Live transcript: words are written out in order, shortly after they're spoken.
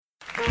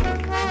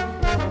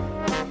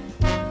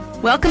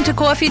Welcome to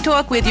Coffee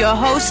Talk with your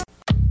host.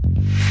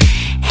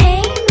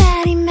 Hey,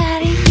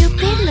 Maddie, you've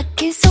been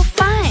looking so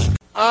fine.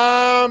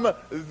 I'm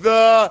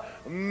the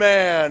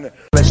man.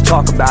 Let's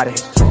talk about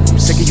it. I'm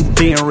sick of you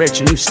being rich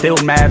and you still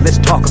mad. Let's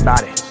talk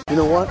about it. You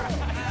know what?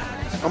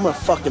 I'm gonna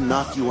fucking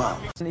knock you out.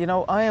 You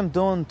know, I am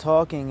done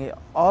talking.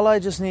 All I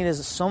just need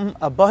is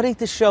a body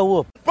to show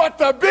up. But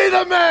to be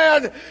the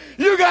man,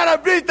 you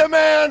gotta beat the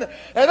man.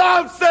 And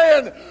I'm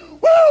saying,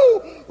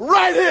 woo,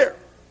 right here.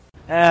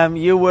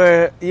 You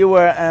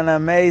were an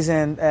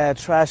amazing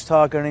trash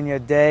talker in your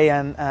day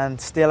and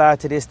still are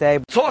to this day.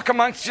 Talk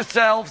amongst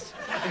yourselves.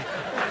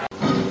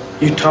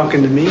 You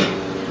talking to me?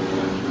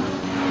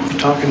 You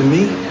talking to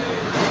me?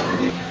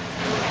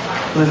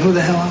 Well, who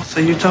the hell else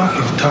are you talking?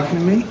 You talking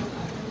to me?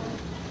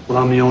 Well,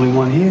 I'm the only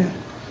one here.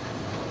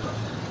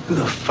 Who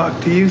the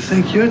fuck do you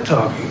think you're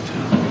talking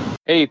to?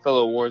 Hey,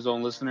 fellow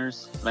Warzone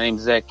listeners. My name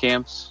is Zach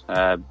Camps.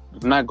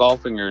 If I'm not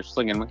golfing or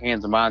slinging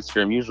hands of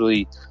monster, I'm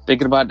usually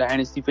thinking about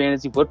Dynasty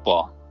Fantasy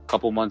Football. A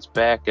couple months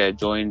back, I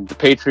joined the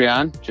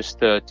Patreon just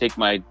to take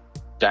my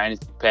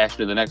Dynasty passion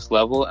to the next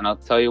level. And I'll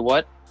tell you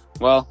what,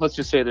 well, let's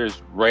just say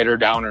there's writer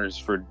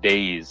downers for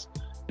days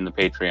in the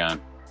Patreon.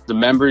 As a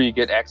member, you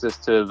get access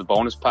to the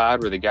bonus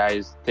pod where the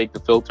guys take the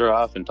filter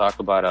off and talk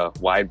about a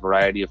wide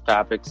variety of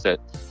topics that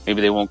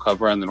maybe they won't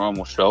cover on the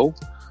normal show.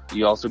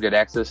 You also get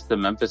access to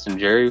Memphis and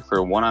Jerry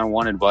for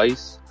one-on-one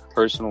advice,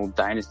 personal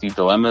Dynasty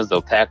dilemmas.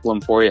 They'll tackle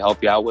them for you,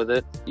 help you out with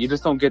it. You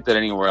just don't get that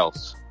anywhere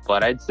else.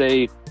 But I'd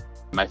say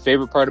my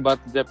favorite part about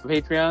the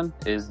Patreon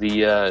is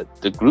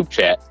the group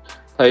chat.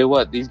 Tell you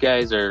what, these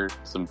guys are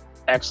some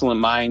excellent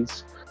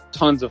minds.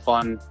 Tons of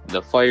fun.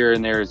 The fire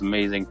in there is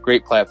amazing.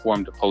 Great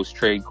platform to post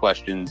trade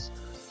questions,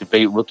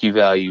 debate rookie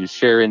values,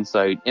 share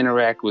insight,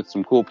 interact with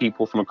some cool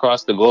people from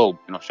across the globe.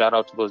 You know, shout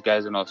out to those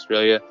guys in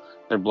Australia.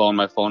 They're blowing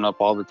my phone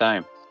up all the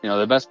time. You know,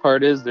 the best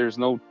part is there's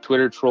no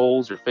Twitter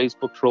trolls or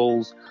Facebook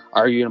trolls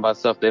arguing about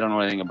stuff they don't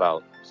know anything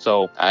about.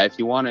 So if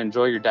you want to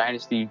enjoy your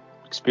Dynasty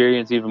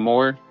experience even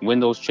more, win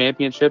those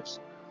championships,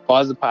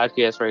 pause the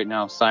podcast right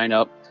now, sign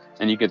up,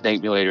 and you can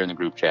thank me later in the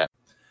group chat.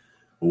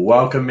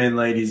 Welcome in,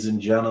 ladies and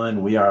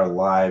gentlemen. We are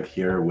live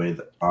here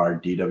with our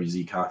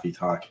DWZ Coffee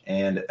Talk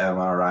and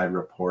MRI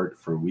report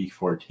for Week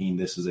 14.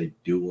 This is a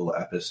dual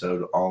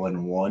episode, all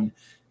in one,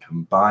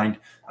 combined.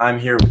 I'm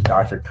here with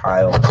Dr.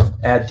 Kyle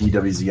at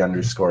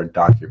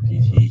DWZ_Dr.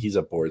 PT. He's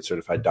a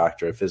board-certified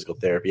doctor of physical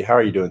therapy. How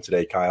are you doing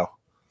today, Kyle?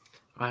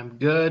 I'm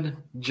good.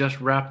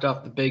 Just wrapped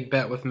up the big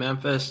bet with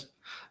Memphis.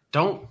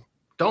 Don't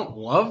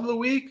love the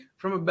week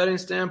from a betting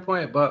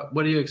standpoint, but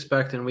what do you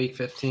expect in Week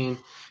 15?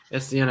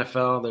 It's the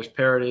NFL. There's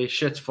parity.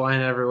 Shit's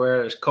flying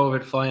everywhere. There's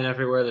COVID flying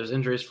everywhere. There's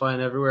injuries flying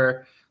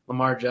everywhere.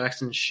 Lamar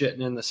Jackson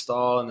shitting in the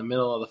stall in the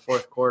middle of the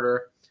fourth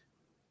quarter.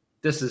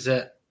 This is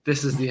it.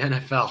 This is the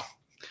NFL,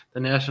 the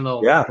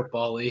National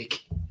Football League.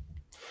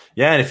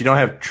 Yeah, and if you don't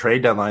have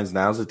trade deadlines,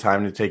 now's the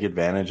time to take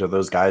advantage of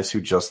those guys who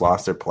just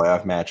lost their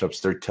playoff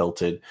matchups. They're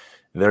tilted.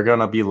 They're going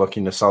to be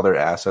looking to sell their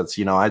assets.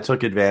 You know, I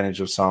took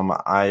advantage of some.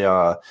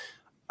 I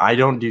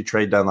don't do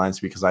trade deadlines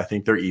because I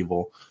think they're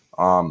evil.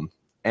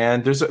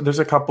 And there's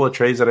a couple of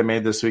trades that I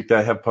made this week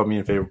that have put me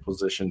in favorable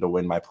position to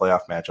win my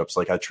playoff matchups.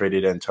 Like I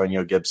traded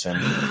Antonio Gibson,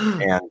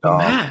 and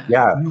Matt,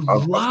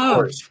 of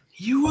course,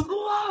 you would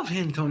love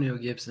Antonio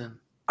Gibson.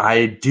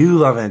 I do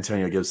love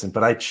Antonio Gibson,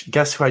 but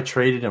guess who I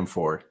traded him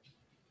for?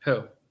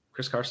 Who?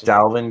 Chris Carson.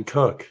 Dalvin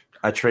Cook.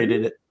 I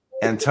traded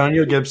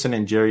Antonio Gibson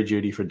and Jerry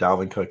Jeudy for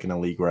Dalvin Cook in a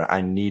league where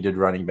I needed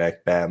running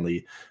back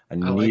badly. I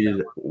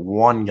needed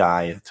one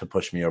guy to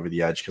push me over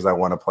the edge because I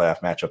won a playoff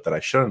matchup that I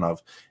shouldn't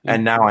have.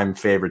 And now I'm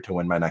favored to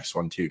win my next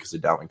one too because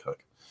of Dalvin Cook.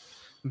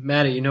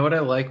 Maddie, you know what I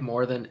like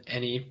more than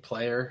any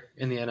player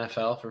in the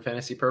NFL for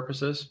fantasy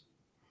purposes?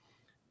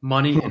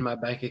 Money in my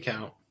bank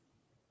account.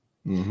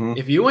 Mm-hmm.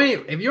 If you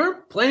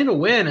aren't playing to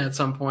win at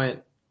some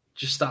point,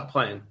 just stop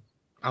playing.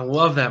 I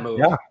love that move.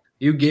 Yeah.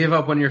 You gave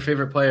up one of your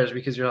favorite players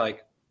because you're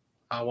like,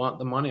 I want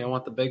the money. I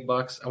want the big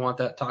bucks. I want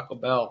that Taco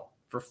Bell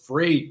for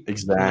free.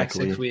 Exactly. For the next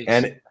 6 weeks.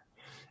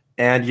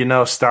 And you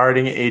know,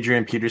 starting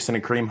Adrian Peterson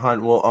and Kareem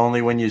Hunt will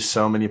only win you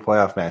so many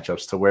playoff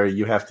matchups to where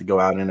you have to go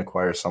out and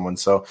acquire someone.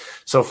 So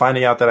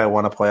finding out that I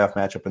won a playoff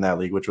matchup in that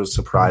league, which was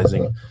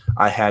surprising,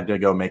 I had to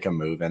go make a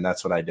move, and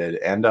that's what I did.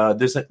 And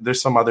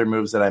there's some other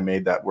moves that I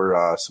made that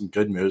were some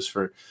good moves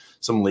for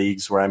some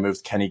leagues where I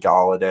moved Kenny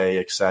Galladay,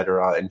 et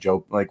cetera. And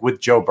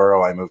with Joe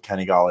Burrow, I moved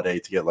Kenny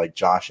Galladay to get like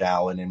Josh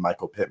Allen and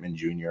Michael Pittman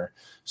Jr.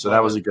 So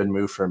that was a good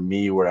move for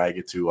me where I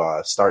get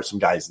to start some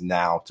guys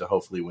now to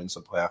hopefully win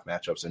some playoff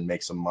matchups and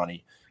make some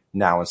money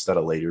now instead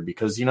of later.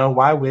 Because, you know,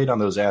 why wait on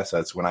those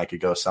assets when I could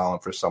go sell them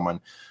for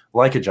someone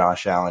like a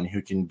Josh Allen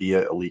who can be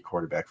an elite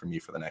quarterback for me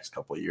for the next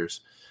couple of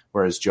years?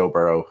 Whereas Joe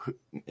Burrow,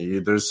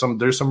 there's some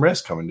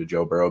risk coming to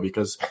Joe Burrow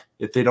because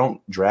if they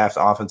don't draft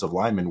offensive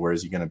linemen, where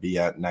is he going to be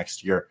at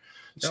next year?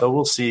 Yep. So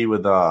we'll see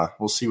with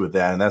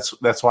that, and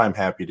that's why I'm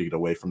happy to get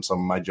away from some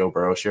of my Joe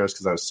Burrow shares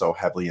because I was so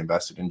heavily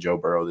invested in Joe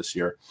Burrow this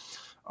year.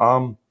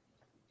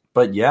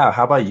 But yeah,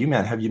 how about you,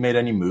 man? Have you made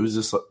any moves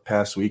this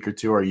past week or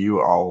two? Or are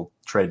you all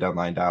trade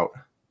deadlined out?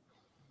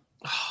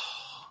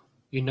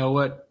 You know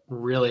what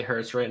really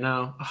hurts right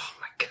now? Oh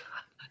my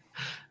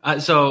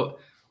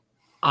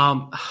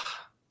God.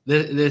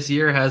 This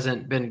year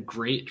hasn't been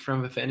great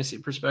from a fantasy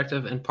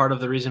perspective, and part of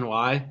the reason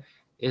why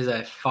is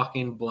I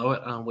fucking blow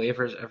it on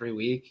waivers every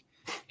week,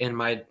 and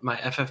my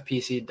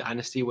FFPC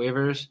Dynasty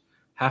waivers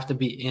have to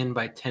be in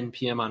by 10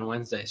 p.m. on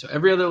Wednesday. So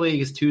every other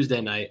league is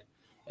Tuesday night.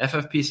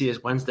 FFPC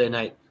is Wednesday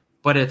night,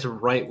 but it's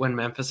right when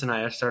Memphis and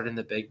I are starting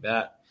the big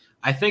bet.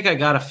 I think I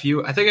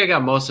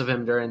got most of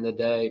him during the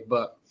day,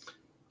 but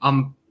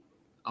I'm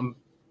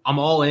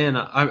all in.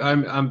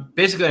 I'm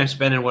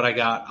spending what I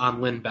got on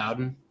Lynn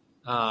Bowden.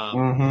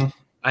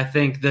 I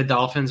think the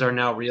Dolphins are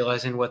now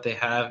realizing what they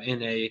have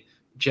in a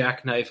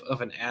jackknife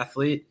of an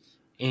athlete,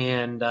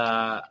 and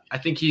I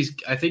think he's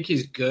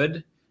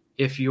good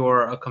if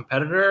you're a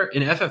competitor.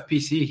 In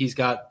FFPC, he's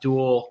got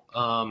dual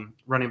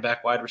running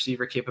back wide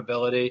receiver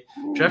capability.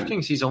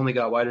 DraftKings, he's only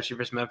got wide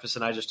receivers. Memphis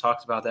and I just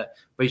talked about that,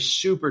 but he's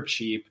super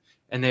cheap,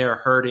 and they are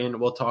hurting.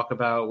 We'll talk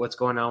about what's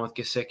going on with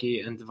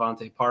Gesicki and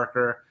Devontae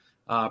Parker.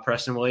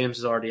 Preston Williams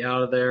is already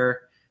out of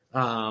there.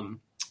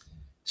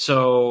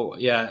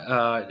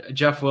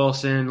 Jeff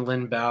Wilson,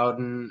 Lynn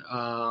Bowden,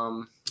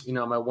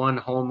 my one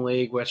home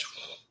league,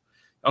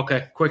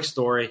 quick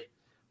story.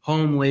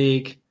 Home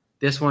league,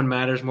 this one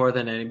matters more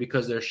than any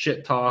because they're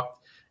shit talked.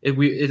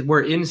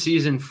 We're in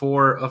season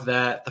 4 of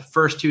that. The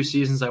first 2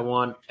 seasons I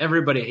won,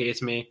 everybody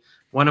hates me.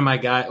 One of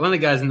the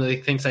guys in the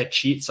league thinks I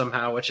cheat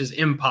somehow, which is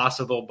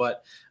impossible,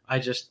 but I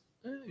just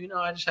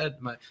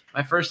had my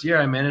first year.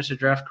 I managed to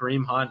draft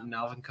Kareem Hunt and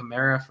Alvin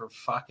Kamara for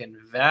fucking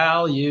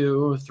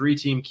value,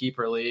 3-team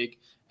keeper league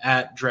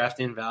at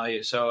drafting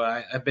value. So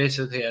I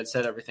basically had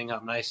set everything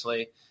up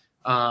nicely.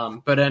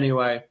 But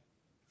anyway,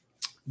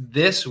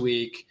 this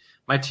week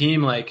my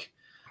team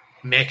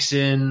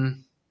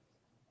Mixon,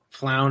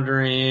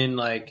 floundering,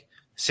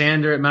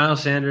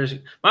 Miles Sanders.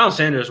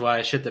 Why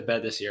I shit the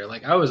bed this year.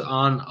 I was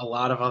on a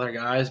lot of other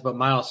guys, but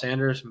Miles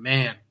Sanders,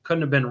 man,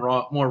 couldn't have been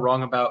more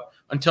wrong about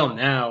until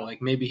now.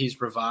 Maybe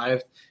he's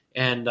revived,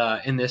 and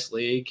in this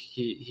league,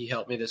 he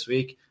helped me this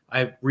week.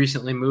 I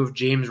recently moved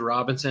James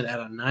Robinson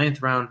at a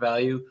 9th round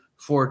value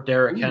for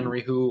Derrick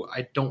Henry, who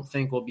I don't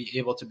think will be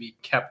able to be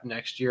kept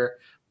next year,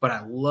 but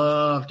I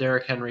love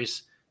Derrick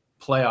Henry's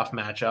playoff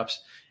matchups.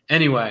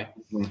 Anyway,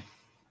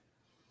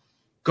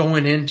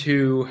 going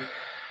into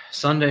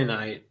Sunday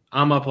night,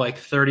 I'm up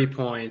 30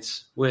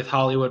 points with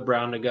Hollywood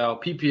Brown to go.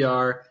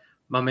 PPR,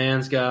 my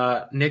man's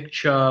got Nick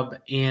Chubb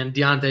and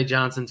Deontay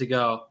Johnson to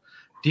go.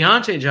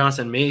 Deontay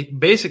Johnson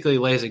basically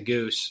lays a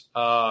goose.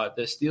 The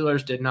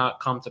Steelers did not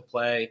come to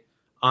play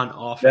on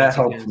offense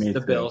against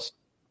the Bills.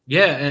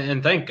 Yeah,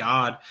 and thank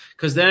God,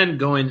 because then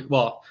going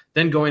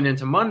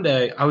into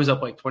Monday, I was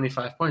up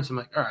 25 points. I'm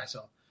like, all right,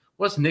 so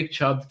what's Nick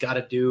Chubb got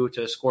to do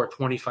to score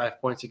 25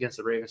 points against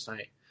the Ravens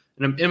tonight?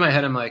 And in my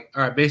head, I'm like,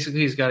 all right,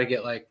 basically he's got to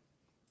get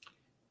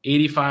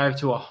 85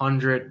 to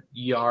 100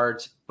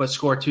 yards, but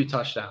score 2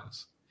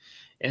 touchdowns.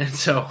 And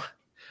so,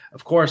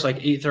 of course,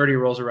 8:30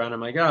 rolls around. I'm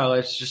like, oh,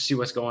 let's just see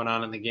what's going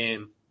on in the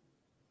game.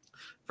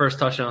 First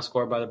touchdown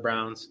scored by the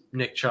Browns,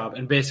 Nick Chubb.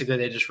 And basically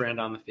they just ran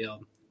down the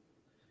field.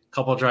 A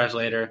couple drives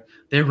later,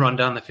 they run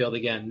down the field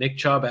again. Nick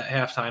Chubb at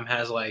halftime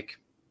has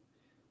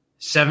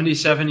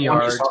 77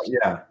 yards.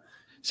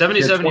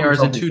 77 yards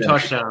and 2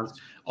 touchdowns.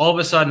 All of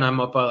a sudden, I'm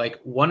up by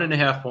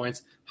 1.5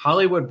 points.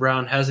 Hollywood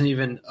Brown hasn't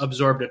even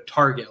absorbed a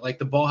target.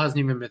 The ball hasn't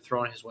even been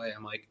thrown his way.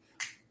 I'm like,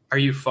 are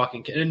you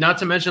fucking kidding? Not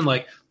to mention,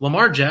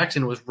 Lamar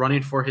Jackson was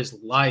running for his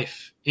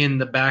life in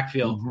the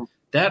backfield. Mm-hmm.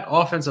 That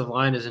offensive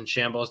line is in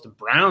shambles. The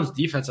Browns'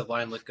 defensive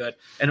line looked good.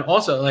 And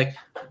also,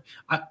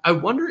 I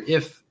wonder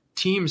if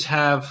teams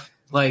have,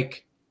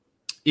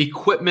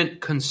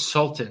 equipment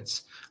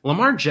consultants.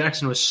 Lamar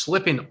Jackson was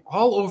slipping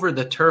all over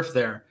the turf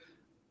there.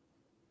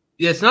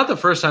 It's not the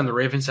first time the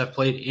Ravens have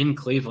played in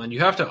Cleveland. You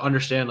have to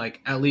understand,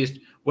 at least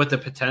what the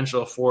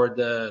potential for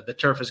the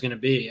turf is going to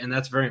be, and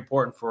that's very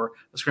important for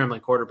a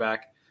scrambling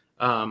quarterback.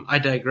 I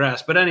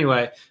digress. But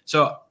anyway,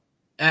 so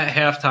at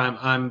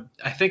halftime,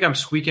 I think I'm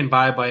squeaking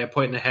by a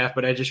 1.5,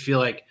 but I just feel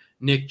like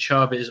Nick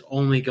Chubb is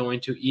only going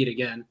to eat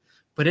again.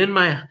 But in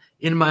my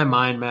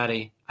mind,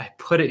 Maddie, I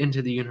put it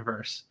into the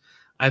universe.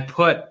 I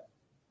put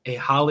a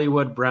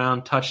Hollywood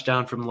Brown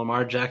touchdown from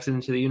Lamar Jackson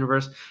into the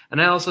universe,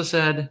 and I also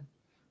said,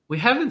 we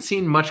haven't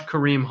seen much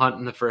Kareem Hunt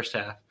in the first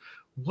half.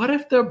 What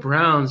if the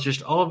Browns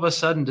just all of a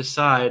sudden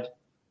decide,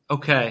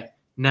 okay,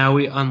 now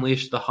we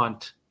unleash the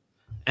hunt?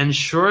 And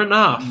sure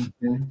enough,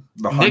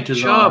 Nick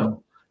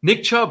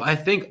Chubb, I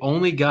think,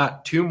 only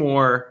got 2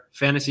 more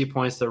fantasy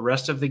points the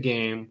rest of the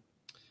game.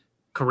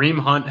 Kareem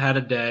Hunt had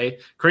a day.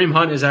 Kareem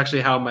Hunt is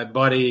actually how my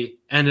buddy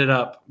ended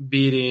up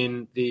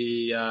beating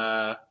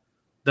the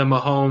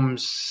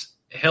Mahomes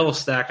Hill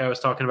stack I was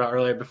talking about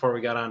earlier before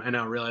we got on. I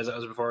now realize that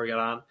was before we got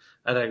on.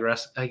 I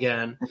digress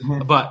again.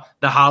 Mm-hmm. But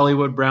the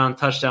Hollywood Brown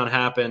touchdown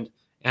happened,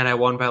 and I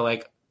won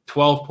by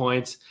 12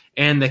 points.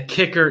 And the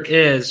kicker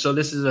is, so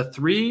this is a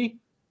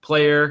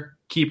 3-player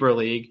keeper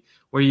league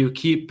where you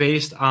keep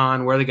based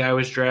on where the guy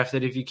was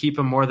drafted. If you keep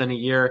him more than a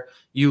year,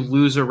 you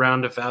lose a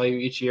round of value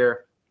each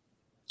year.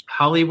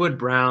 Hollywood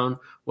Brown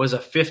was a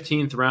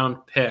 15th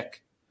round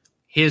pick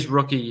his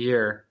rookie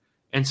year,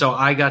 and so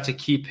I got to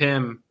keep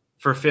him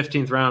for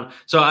 15th round.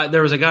 So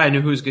there was a guy I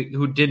knew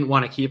who didn't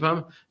want to keep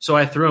him, so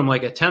I threw him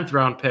like a 10th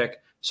round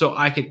pick so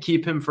I could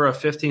keep him for a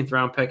 15th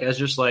round pick as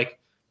just like,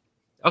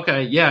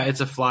 okay, yeah,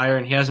 it's a flyer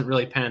and he hasn't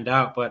really panned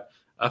out, but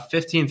a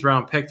 15th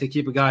round pick to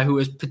keep a guy who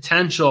is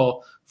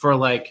potential for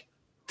like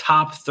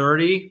top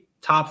 30,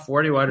 top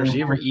 40 wide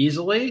receiver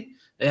easily.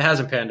 It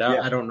hasn't panned out.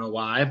 Yeah. I don't know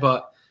why,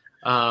 but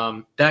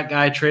that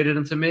guy traded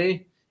him to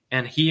me,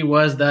 and he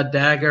was the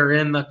dagger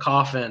in the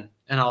coffin.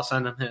 And I'll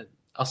send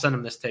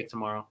him this take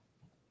tomorrow.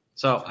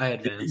 So I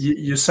advanced.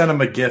 You sent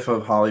him a gif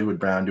of Hollywood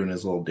Brown doing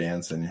his little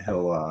dance, and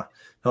he'll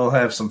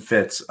have some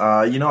fits.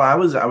 I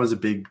was a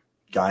big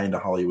guy into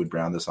Hollywood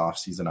Brown this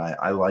offseason.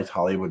 I liked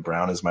Hollywood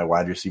Brown as my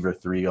wide receiver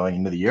 3 going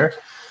into the year.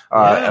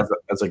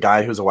 As a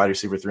guy who's a wide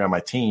receiver 3 on my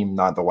team,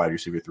 not the wide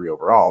receiver 3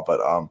 overall, but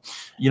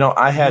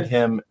I had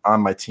him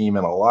on my team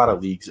in a lot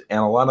of leagues, and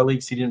a lot of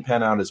leagues he didn't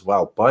pan out as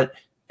well. But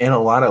in a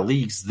lot of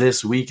leagues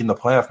this week in the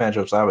playoff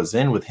matchups I was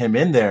in with him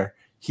in there,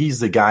 he's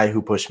the guy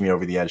who pushed me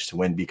over the edge to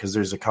win, because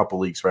there's a couple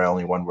leagues where I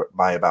only won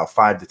by about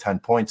 5 to 10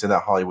 points, and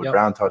that Hollywood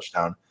Brown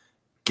touchdown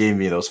gave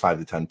me those 5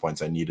 to 10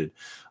 points I needed.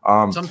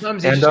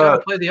 Sometimes you just got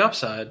to play the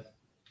upside.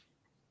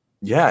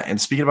 Yeah, and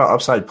speaking about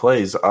upside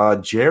plays,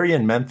 Jerry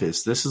in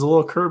Memphis, this is a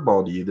little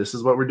curveball to you. This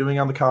is what we're doing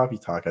on the Coffee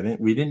Talk.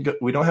 We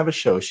don't have a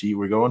show sheet.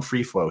 We're going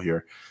free flow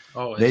here.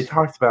 They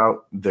talked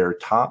about their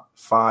top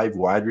 5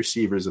 wide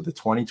receivers of the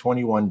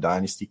 2021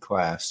 Dynasty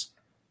class,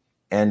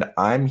 and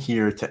I'm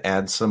here to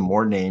add some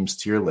more names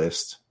to your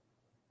list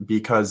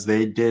because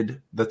they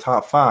did the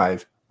top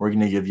 5. We're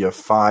going to give you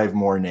 5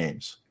 more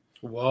names.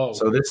 Whoa!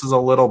 So this is a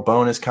little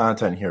bonus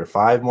content here.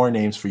 5 more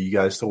names for you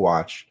guys to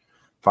watch.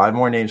 5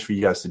 more names for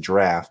you guys to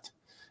draft.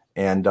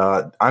 And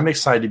I'm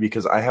excited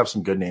because I have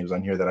some good names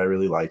on here that I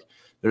really like.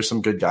 There's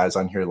some good guys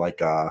on here like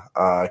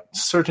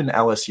certain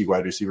LSU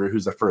wide receiver,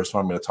 who's the first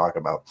one I'm going to talk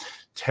about.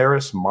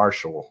 Terrace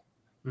Marshall.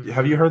 Mm-hmm.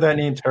 Have you heard that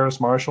name, Terrace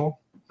Marshall?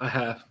 I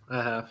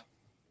have.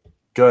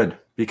 Good,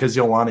 because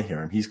you'll want to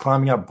hear him. He's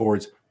climbing up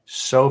boards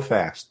so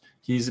fast.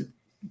 He's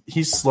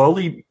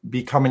slowly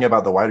becoming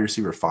about the wide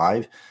receiver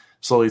 5,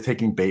 slowly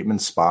taking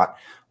Bateman's spot.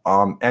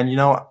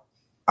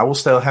 I will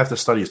still have to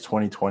study his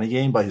 2020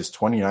 game, but his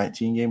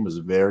 2019 game was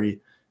very,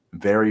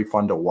 very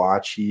fun to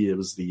watch. It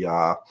was the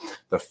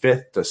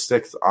 5th to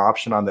 6th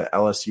option on the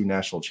LSU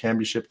national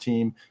championship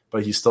team,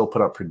 but he still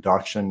put up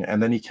production.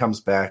 And then he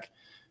comes back,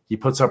 he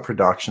puts up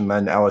production,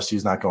 then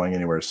LSU's not going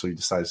anywhere, so he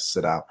decides to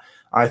sit out.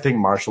 I think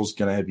Marshall's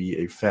going to be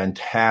a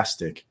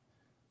fantastic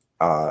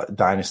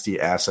dynasty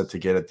asset to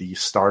get at the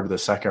start of the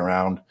second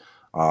round,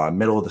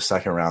 middle of the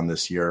second round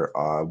this year.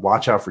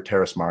 Watch out for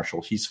Terrace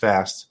Marshall. He's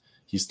fast.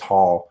 He's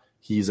tall.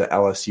 He's an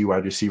LSU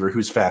wide receiver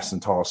who's fast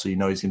and tall, so he's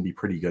going to be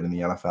pretty good in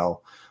the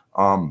NFL.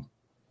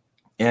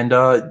 And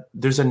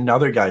there's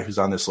another guy who's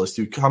on this list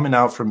who's coming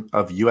out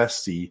of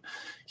USC.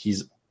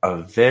 He's a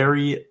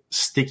very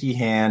sticky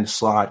hand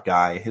slot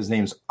guy. His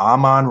name's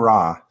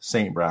Amon-Ra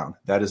St. Brown.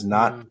 That is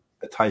not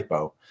a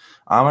typo.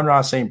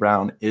 Amon-Ra St.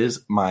 Brown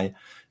is my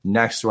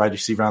next wide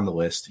receiver on the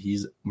list.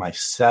 He's my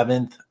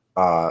 7th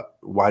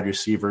wide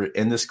receiver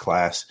in this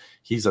class.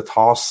 He's a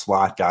tall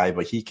slot guy,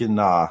 but he can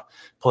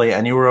play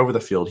anywhere over the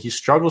field. He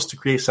struggles to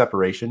create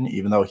separation,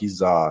 even though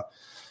he's a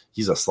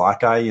slot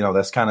guy.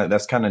 That's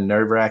kind of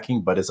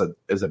nerve-wracking, but as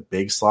a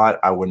big slot,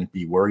 I wouldn't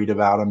be worried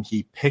about him.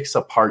 He picks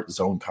apart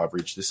zone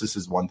coverage. This is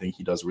his one thing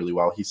he does really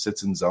well. He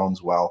sits in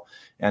zones well,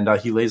 and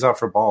he lays out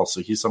for balls.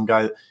 So he's a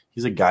guy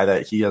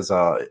that he has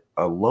a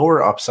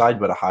lower upside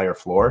but a higher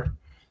floor.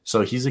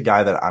 So he's a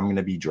guy that I'm going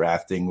to be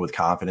drafting with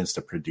confidence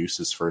to produce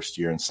his first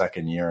year and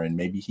second year, and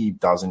maybe he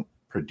doesn't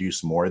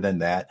produce more than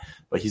that,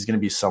 but he's going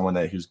to be someone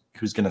that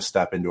who's going to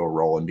step into a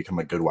role and become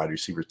a good wide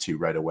receiver 2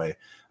 right away.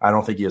 I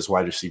don't think he has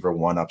wide receiver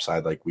 1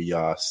 upside like we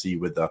see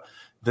with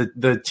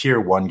the tier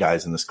 1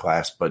 guys in this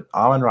class, but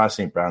Amon-Ra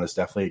St. Brown is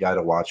definitely a guy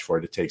to watch for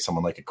to take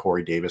someone like a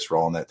Corey Davis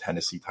role in that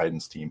Tennessee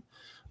Titans team.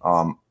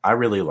 I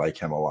really like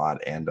him a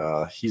lot, and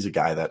he's a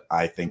guy that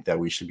I think that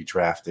we should be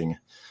drafting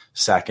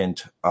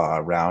second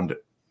round,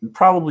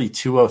 probably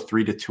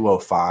 203 to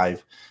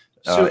 205.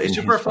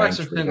 Super flex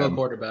or single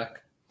quarterback?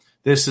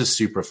 This is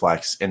super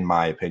flex, in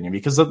my opinion,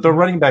 because the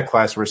running back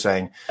class, we're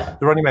saying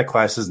the running back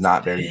class is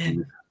not very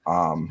deep.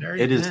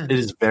 It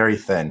is very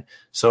thin.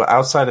 So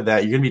outside of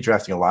that, you're going to be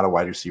drafting a lot of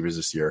wide receivers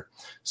this year.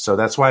 So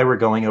that's why we're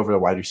going over the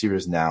wide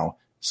receivers now,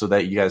 so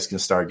that you guys can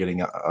start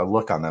getting a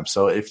look on them.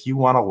 So if you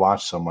want to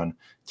watch someone,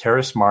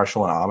 Terrace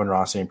Marshall and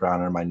Amon-Ra St.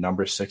 Brown are my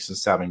number 6 and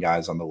 7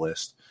 guys on the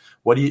list.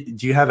 Do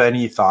you have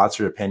any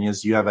thoughts or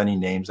opinions? Do you have any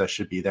names that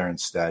should be there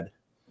instead?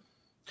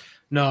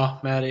 No,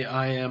 Maddie,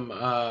 I am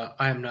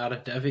not a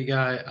Devy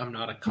guy. I'm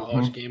not a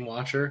college game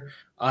watcher.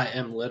 I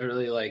am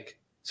literally like,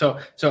 so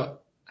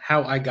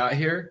how I got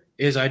here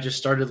is I just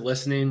started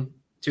listening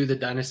to the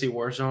Dynasty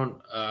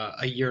Warzone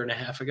a year and a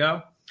half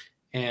ago.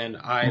 And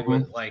I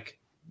would like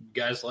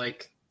guys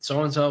like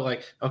so-and-so,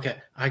 like, okay,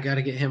 I got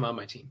to get him on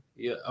my team.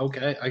 Yeah,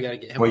 okay, I got to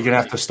get him. Well, you're going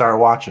to have to start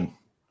watching.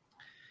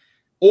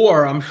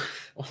 Or I'm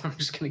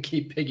just going to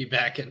keep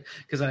piggybacking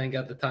because I ain't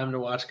got the time to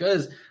watch.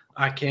 Because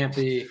I can't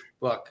be.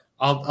 Look,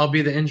 I'll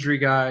be the injury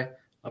guy.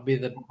 I'll be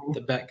the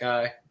bet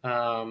guy.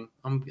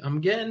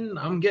 I'm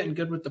getting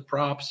good with the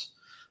props,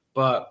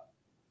 but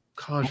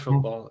college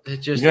football, it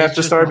just you have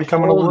to start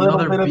becoming a little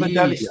bit of a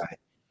Devy guy.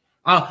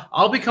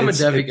 I'll become a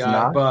Devy guy,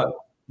 not, but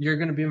you're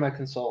going to be my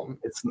consultant.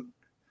 It's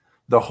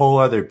the whole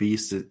other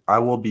beast. I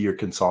will be your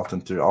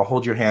consultant through. I'll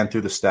hold your hand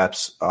through the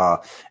steps.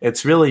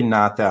 It's really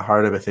not that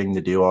hard of a thing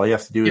to do. All you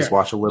have to do is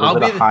watch a little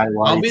bit of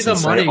highlights. I'll be the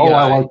and money say, guy.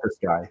 I like this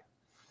guy.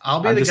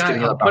 I'll be the guy.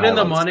 I'll put in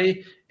the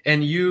money,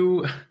 and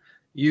you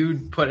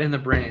put in the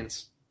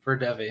brains for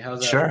Devy.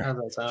 How's that? Sure. How's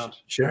that sound?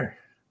 Sure.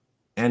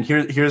 And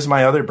here's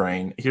my other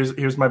brain.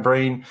 Here's my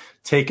brain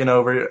taking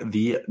over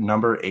the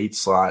number 8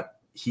 slot.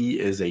 He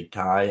is a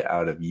guy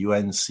out of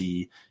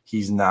UNC.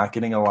 He's not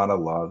getting a lot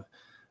of love,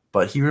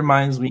 but he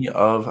reminds me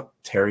of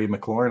Terry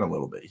McLaurin a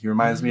little bit. He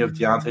reminds me of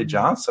Deontay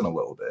Johnson a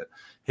little bit.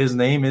 His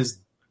name is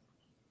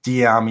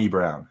Dyami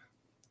Brown.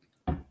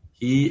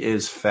 He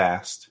is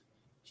fast.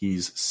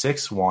 He's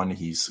 6'1".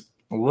 He's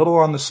a little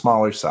on the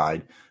smaller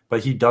side,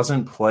 but he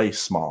doesn't play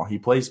small. He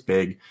plays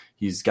big.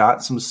 He's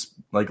got some,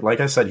 like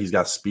I said, he's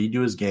got speed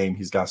to his game.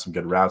 He's got some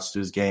good routes to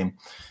his game.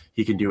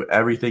 He can do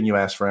everything you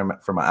ask for him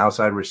from an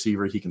outside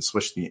receiver. He can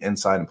switch to the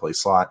inside and play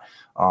slot.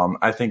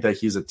 I think that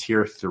he's a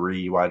tier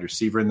 3 wide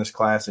receiver in this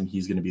class, and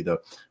he's going to be the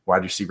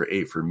wide receiver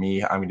 8 for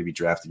me. I'm going to be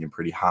drafting him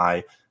pretty high.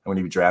 I'm going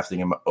to be drafting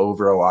him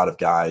over a lot of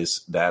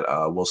guys that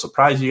will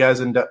surprise you guys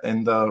in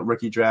the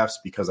rookie drafts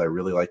because I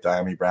really like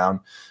Dyami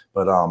Brown.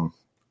 But I'm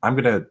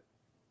going to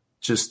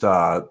just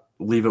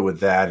leave it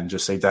with that and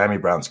just say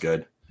Dyami Brown's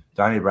good.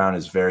 Dyami Brown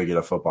is very good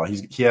at football.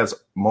 He has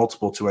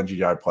multiple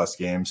 200-yard-plus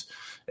games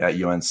at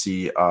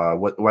UNC,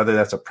 whether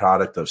that's a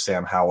product of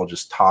Sam Howell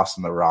just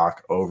tossing the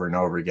rock over and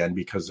over again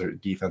because their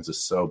defense is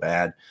so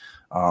bad.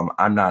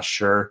 I'm not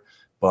sure,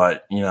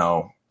 but,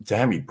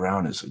 Dyami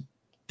Brown is a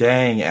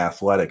dang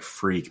athletic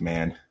freak,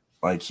 man.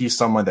 Like, he's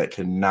someone that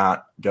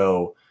cannot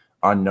go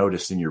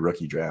unnoticed in your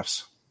rookie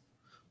drafts.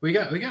 We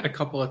got a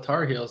couple of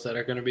Tar Heels that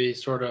are going to be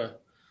sort of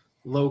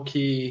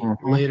low-key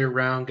later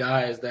round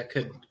guys that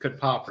could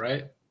pop,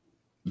 right?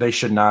 They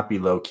should not be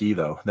low key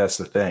though. That's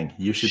the thing.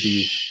 You should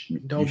be.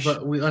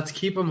 Let's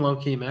keep them low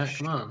key, Matt.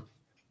 Come on.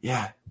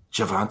 Yeah,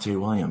 Javonte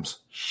Williams.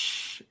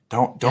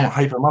 Don't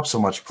hype him up so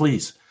much,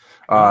 please.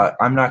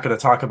 I'm not going to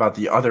talk about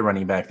the other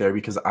running back there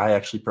because I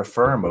actually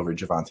prefer him over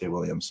Javonte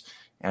Williams.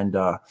 And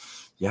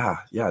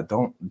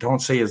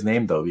don't say his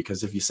name though,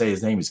 because if you say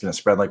his name, he's going to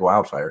spread like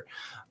wildfire.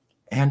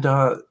 And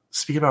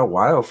speaking about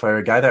wildfire,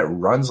 a guy that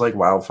runs like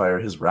wildfire,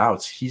 his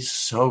routes, he's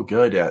so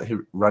good at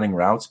running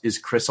routes. Is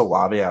Chris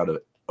Olave out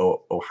of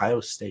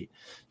Ohio State.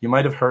 You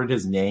might have heard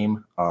his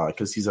name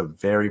because he's a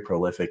very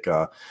prolific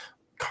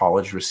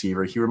college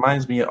receiver. He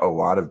reminds me a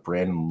lot of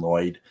Brandon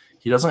Lloyd.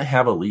 He doesn't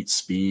have elite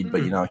speed,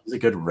 but, he's a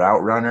good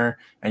route runner,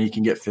 and he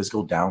can get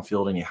physical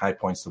downfield, and he high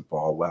points the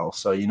ball well.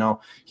 So,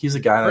 he's a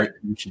guy that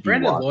you should be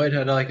Brandon Lloyd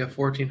had like a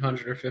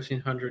 1,400 or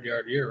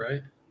 1,500-yard year,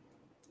 right?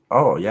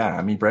 Oh, yeah.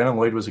 I mean, Brandon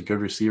Lloyd was a good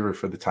receiver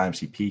for the times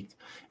he peaked.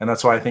 And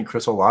that's why I think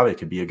Chris Olave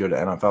could be a good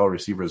NFL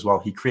receiver as well.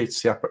 He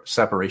creates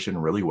separation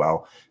really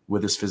well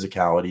with his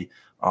physicality.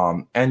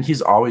 And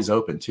he's always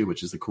open, too,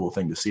 which is the cool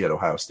thing to see at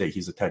Ohio State.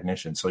 He's a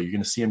technician, so you're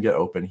going to see him get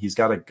open. He's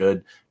got a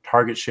good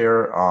target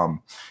share.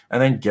 And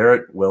then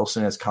Garrett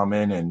Wilson has come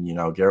in, and,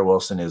 Garrett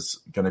Wilson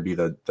is going to be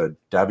the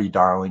Debbie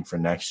darling for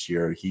next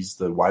year. He's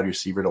the wide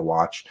receiver to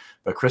watch.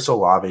 But Chris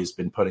Olave has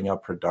been putting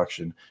up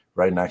production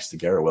right next to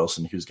Garrett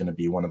Wilson, who's going to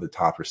be one of the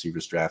top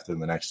receivers drafted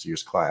in the next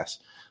year's class.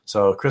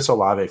 So Chris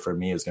Olave for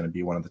me is going to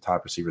be one of the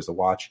top receivers to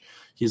watch.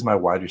 He's my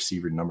wide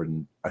receiver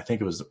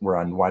we're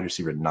on wide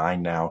receiver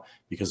 9 now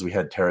because we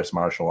had Terrace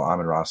Marshall,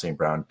 Amon-Ra St.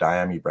 Brown,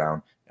 Dyami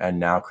Brown, and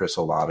now Chris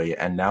Olave.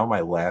 And now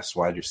my last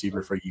wide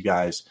receiver for you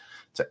guys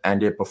to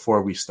end it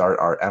before we start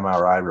our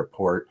MRI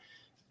report.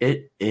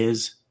 It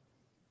is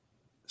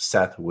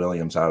Seth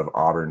Williams out of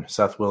Auburn.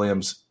 Seth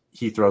Williams,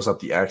 he throws up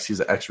the X.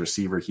 He's an X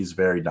receiver. He's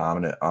very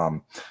dominant.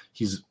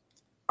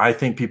 I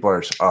think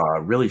people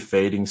are really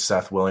fading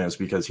Seth Williams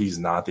because he's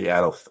not the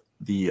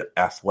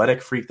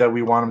athletic freak that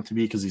we want him to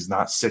be because he's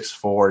not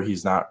 6'4".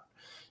 He's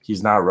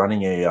not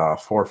running a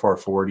 4.4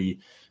 40,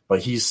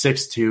 but he's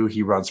 6'2".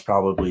 He runs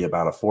probably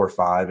about a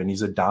 4.5, and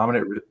he's a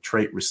dominant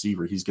trait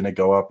receiver. He's going to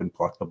go up and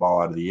pluck the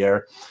ball out of the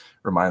air.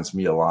 Reminds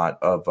me a lot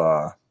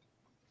of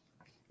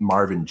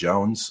Marvin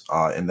Jones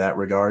in that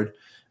regard.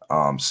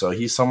 So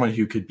he's someone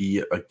who could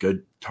be a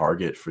good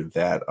target for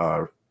that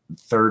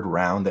third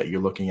round that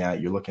you're looking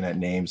at. You're looking at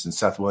names, and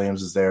Seth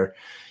Williams is there.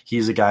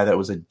 He's a guy that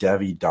was a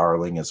Debbie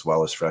darling as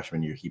well as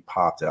freshman year. He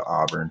popped at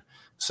Auburn.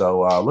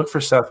 So look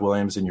for Seth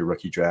Williams in your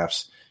rookie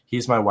drafts.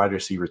 He's my wide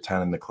receiver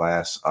 10 in the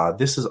class.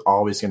 This is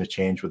always going to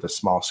change with a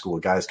small school.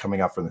 Guys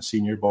coming up from the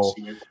Senior Bowl.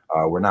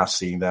 We're not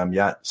seeing them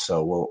yet,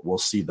 so we'll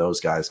see those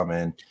guys come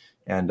in.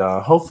 And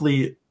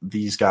hopefully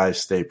these guys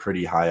stay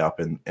pretty high up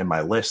in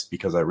my list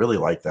because I really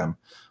like them.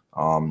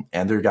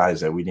 And they're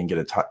guys that we didn't get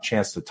a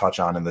chance to touch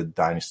on in the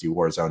Dynasty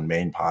Warzone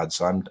main pod.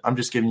 So I'm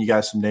just giving you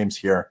guys some names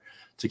here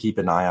to keep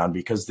an eye on,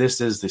 because this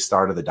is the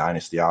start of the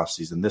Dynasty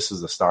offseason. This is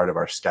the start of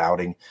our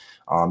scouting.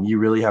 You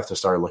really have to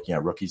start looking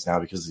at rookies now,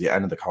 because at the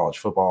end of the college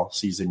football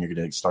season, you're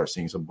going to start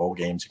seeing some bowl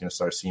games. You're going to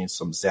start seeing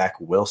some Zach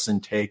Wilson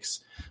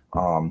takes.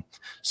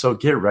 So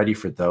get ready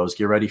for those.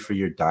 Get ready for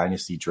your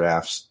Dynasty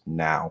drafts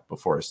now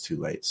before it's too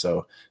late.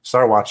 So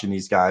start watching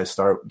these guys,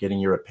 start getting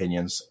your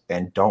opinions,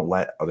 and don't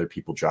let other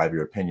people drive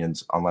your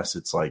opinions unless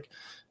it's like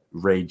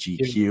Ray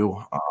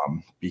GQ,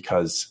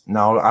 because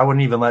no, I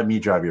wouldn't even let me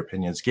drive your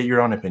opinions. Get your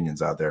own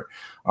opinions out there,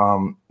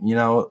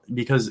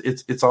 because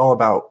it's all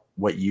about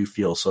what you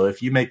feel. So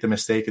if you make the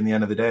mistake in the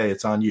end of the day,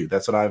 it's on you.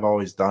 That's what I've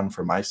always done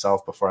for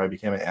myself before I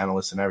became an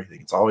analyst and everything.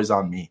 It's always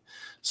on me.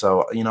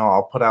 So,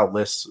 I'll put out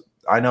lists.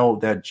 I know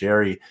that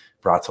Jerry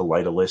brought to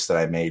light a list that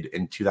I made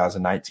in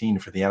 2019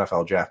 for the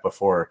NFL draft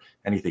before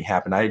anything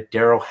happened. I had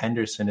Darrell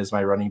Henderson as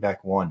my running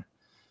back 1.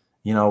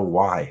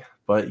 Why?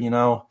 But,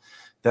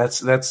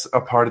 that's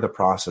a part of the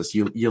process.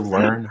 You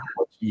learn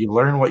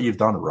what you've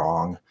done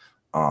wrong.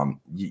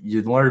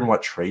 You learn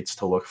what traits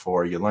to look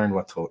for. You learn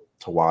what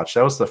to watch.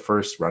 That was the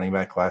first running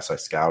back class I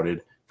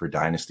scouted for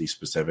Dynasty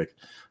specific.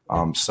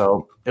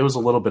 So it was a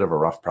little bit of a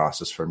rough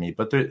process for me,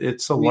 but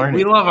it's a learning.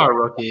 We love our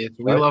rookies.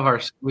 We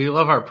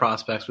love our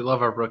prospects. We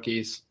love our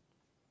rookies.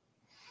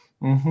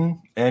 Mm-hmm.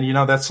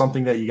 And that's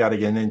something that you got to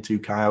get into,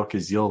 Kyle,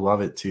 because you'll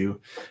love it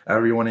too.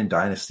 Everyone in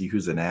Dynasty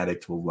who's an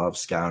addict will love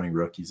scouting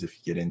rookies if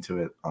you get into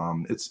it.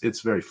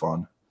 It's very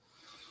fun.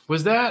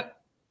 Was that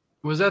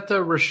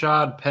the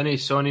Rashad Penny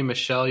Sony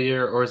Michel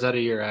year, or was that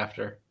a year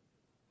after?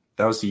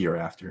 That was the year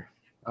after.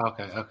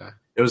 Okay.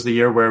 It was the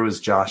year where it was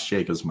Josh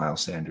Jacobs,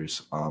 Miles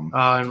Sanders.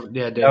 Yeah,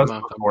 David that was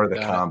Montgomery. Before the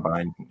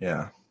combine.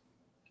 Yeah.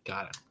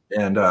 Got it.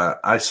 And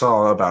I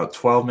saw about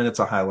 12 minutes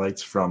of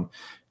highlights from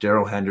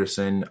Darrell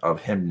Henderson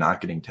of him not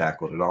getting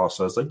tackled at all.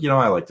 So I was like,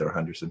 I like Darrell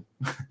Henderson.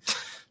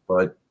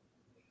 But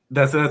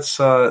that's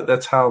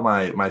how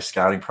my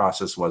scouting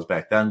process was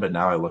back then. But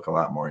now I look a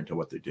lot more into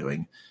what they're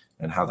doing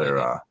and how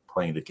they're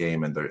playing the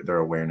game and their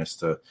awareness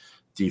to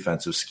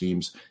defensive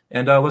schemes.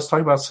 And let's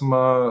talk about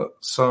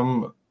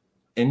some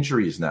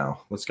injuries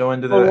now. Let's go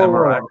into the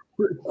MRI.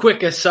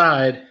 Quick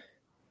aside,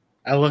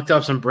 I looked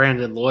up some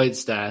Brandon Lloyd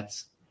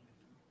stats.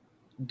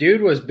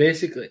 Dude was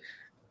basically –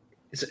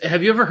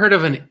 have you ever heard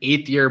of an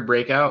 8th-year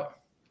breakout?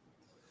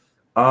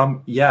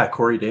 Yeah,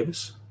 Corey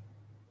Davis.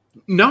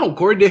 No,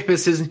 Corey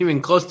Davis isn't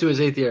even close to his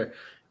 8th year.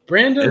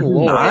 Brandon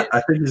Lloyd.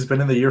 I think he's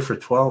been in the year for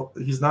 12.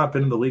 He's not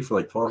been in the league for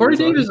like 12 Corey years.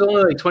 Corey Davis is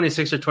only like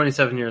 26 or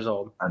 27 years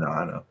old. I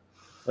know.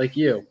 Like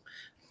you.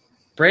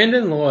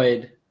 Brandon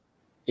Lloyd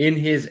in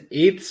his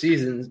 8th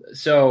season.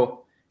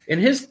 So in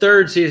his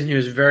 3rd season, he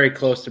was very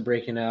close to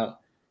breaking out.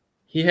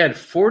 He had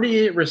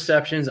 48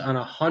 receptions on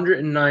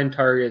 109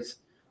 targets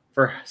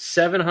for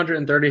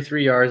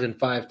 733 yards and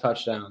 5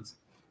 touchdowns.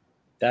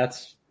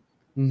 That's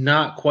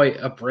not quite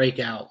a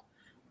breakout,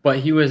 but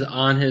he was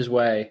on his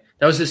way.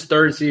 That was his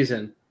 3rd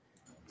season.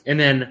 And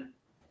then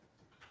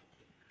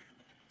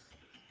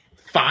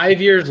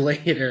 5 years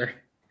later,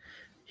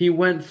 he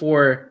went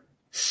for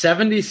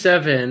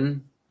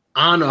 77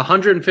 on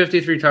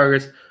 153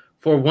 targets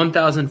for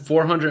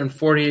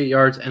 1,448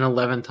 yards and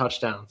 11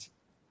 touchdowns.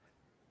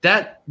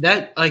 That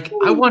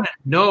I want to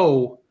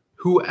know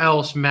who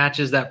else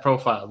matches that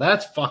profile.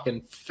 That's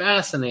fucking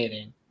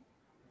fascinating.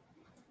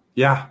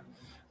 Yeah.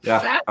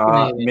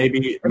 Fascinating.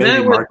 Maybe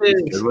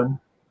Marcus Goodwin.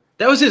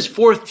 That was his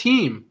 4th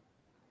team.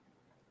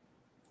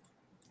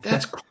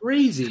 That's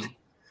crazy.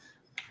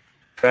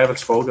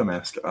 Travis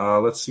Fulgham-esque.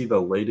 Let's see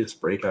the latest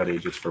breakout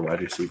ages for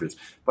wide receivers.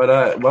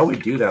 But while we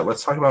do that,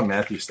 let's talk about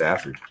Matthew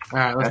Stafford. All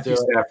right, Matthew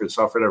Stafford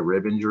suffered a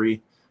rib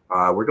injury.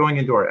 We're going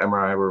into our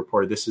MRI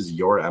report. This is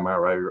your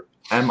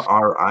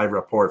MRI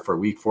report for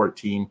Week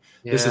 14.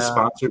 Yeah. This is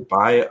sponsored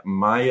by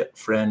my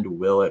friend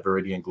Will at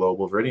Viridian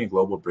Global. Viridian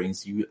Global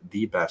brings you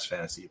the best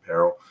fantasy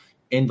apparel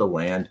in the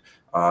land.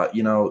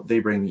 They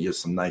bring you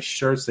some nice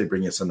shirts. They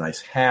bring you some nice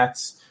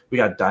hats. We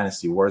got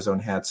Dynasty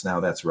Warzone hats now.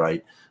 That's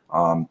right.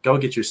 Go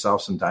get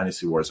yourself some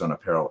Dynasty Warzone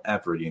apparel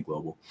at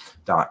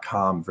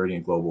ViridianGlobal.com.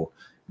 Viridian Global.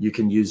 You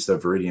can use the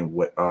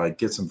Viridian,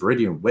 get some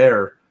Viridian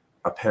Wear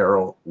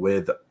apparel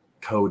with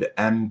code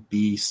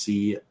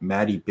MBC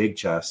Matty Big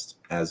Chest,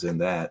 as in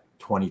that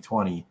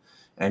 2020,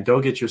 and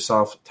go get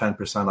yourself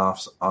 10%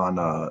 off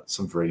on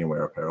some Viridian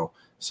Wear apparel.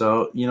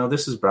 So,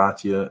 this is brought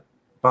to you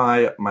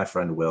by my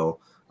friend Will.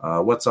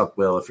 What's up,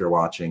 Will, if you're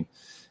watching?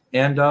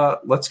 And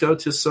let's go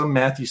to some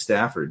Matthew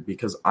Stafford,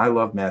 because I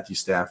love Matthew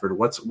Stafford.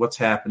 What's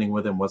happening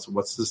with him?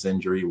 What's this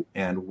injury,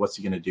 and what's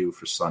he going to do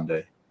for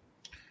Sunday?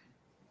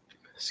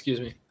 Excuse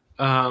me.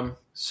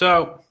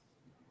 So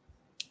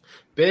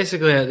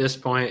basically at this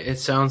point, it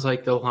sounds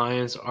like the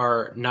Lions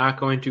are not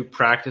going to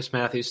practice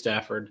Matthew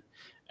Stafford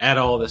at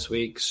all this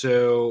week.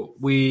 So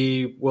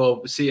we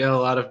will see a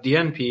lot of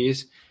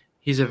DNPs.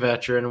 He's a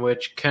veteran,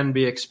 which can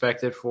be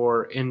expected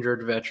for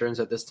injured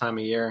veterans at this time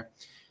of year.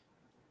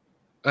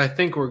 I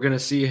think we're going to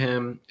see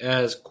him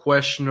as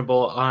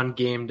questionable on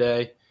game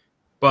day,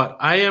 but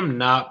I am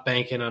not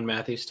banking on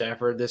Matthew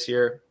Stafford this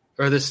year,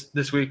 or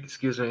this week,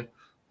 excuse me.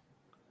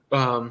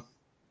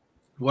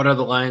 What are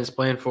the Lions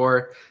playing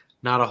for?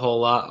 not a whole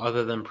lot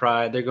other than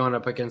pride. They're going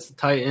up against the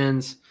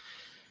Titans.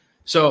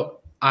 So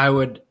I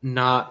would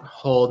not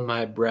hold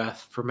my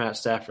breath for Matt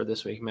Stafford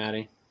this week,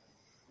 Matty.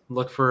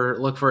 Look for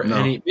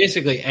any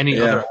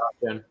other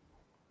option.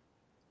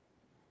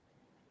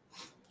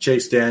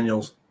 Chase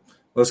Daniels.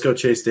 Let's go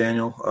Chase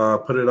Daniel.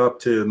 Put it up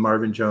to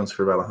Marvin Jones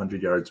for about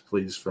 100 yards,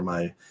 please, for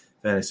my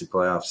fantasy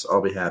playoffs.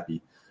 I'll be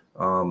happy.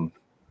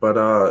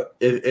 But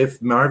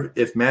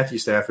if Matthew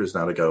Stafford's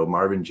not a go,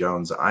 Marvin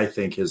Jones, I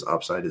think his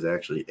upside is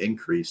actually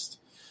increased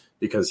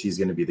because he's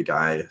going to be the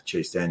guy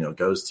Chase Daniel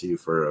goes to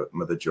for a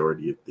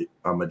majority of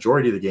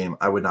the game.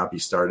 I would not be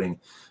starting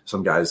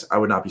some guys. I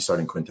would not be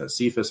starting Quintez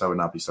Cephas. I would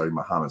not be starting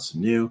Mohamed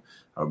Sanu.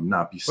 I would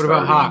not be starting.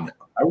 What about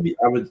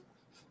Hawk?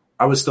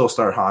 I would still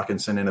start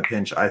Hawkinson in a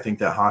pinch. I think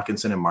that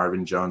Hawkinson and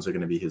Marvin Jones are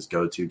going to be his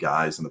go-to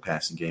guys in the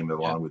passing game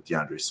along with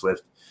DeAndre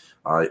Swift.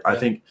 I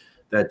think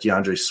that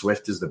DeAndre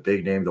Swift is the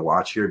big name to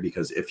watch here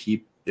because if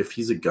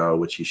he's a go,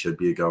 which he should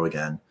be a go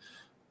again,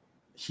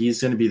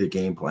 he's going to be the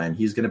game plan.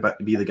 He's going to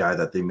be the guy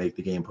that they make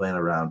the game plan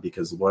around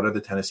because what are the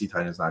Tennessee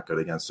Titans not good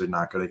against? They're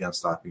not good against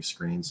stopping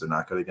screens. They're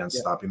not good against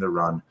stopping the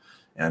run.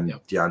 And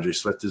DeAndre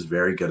Swift is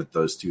very good at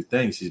those two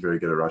things. He's very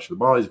good at rushing the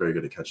ball. He's very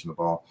good at catching the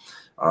ball.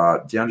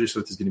 DeAndre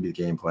Swift is going to be the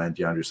game plan.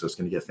 DeAndre Swift's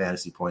going to get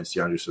fantasy points.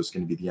 DeAndre Swift's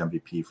going to be the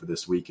MVP for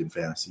this week in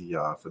fantasy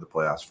for the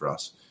playoffs for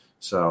us.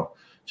 So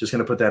just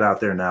going to put that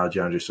out there now.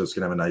 DeAndre Swift's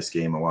going to have a nice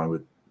game along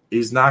with –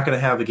 he's not going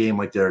to have a game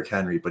like Derrick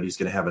Henry, but he's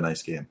going to have a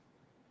nice game.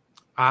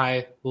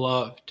 I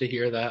love to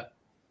hear that.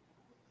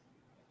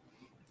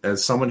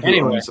 As someone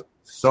who owns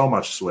so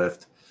much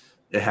Swift,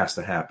 it has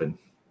to happen.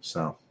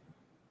 So –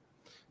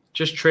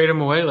 just trade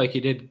him away like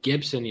you did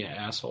Gibson, you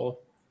asshole.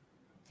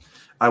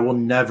 I will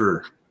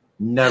never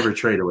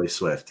trade away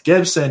Swift.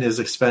 Gibson is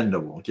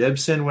expendable.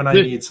 Gibson, when I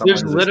need someone.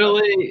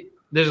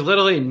 There's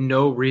literally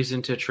no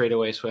reason to trade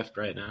away Swift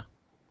right now.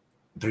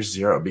 There's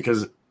zero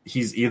because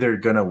he's either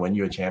going to win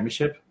you a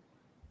championship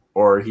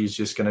or he's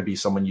just going to be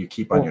someone you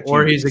keep on your team.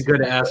 Or he's a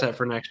good asset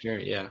for next year,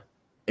 yeah.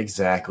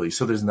 Exactly.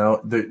 So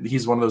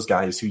he's one of those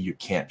guys who you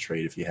can't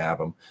trade if you have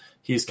him.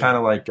 He's kind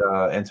of like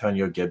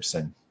Antonio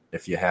Gibson.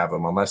 If you have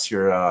him, unless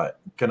you're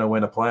going to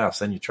win a playoffs,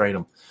 then you trade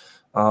him.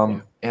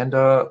 And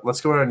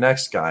let's go to our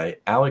next guy,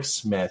 Alex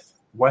Smith.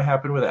 What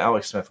happened with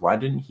Alex Smith? Why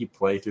didn't he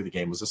play through the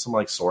game? Was this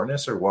some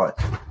soreness or what?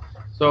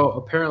 So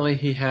apparently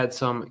he had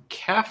some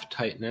calf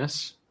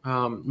tightness.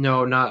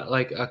 No, not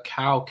like a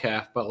cow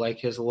calf, but like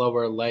his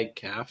lower leg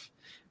calf.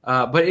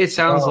 But it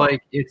sounds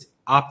like it's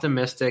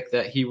optimistic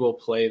that he will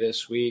play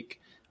this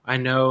week. I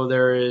know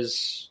there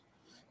is,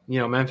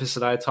 Memphis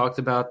and I talked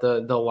about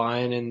the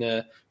line in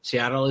the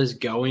Seattle is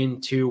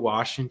going to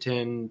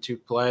Washington to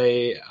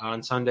play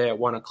on Sunday at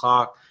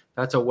 1:00.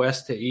 That's a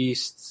west to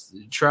east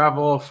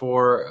travel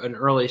for an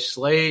early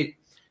slate.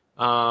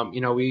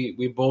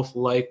 We both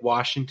like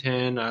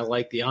Washington. I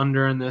like the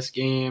under in this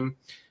game,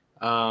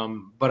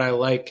 but I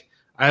like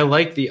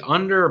the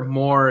under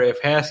more if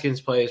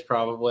Haskins plays.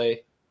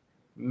 Probably,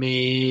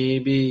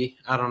 maybe,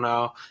 I don't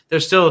know.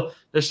 There's still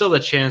the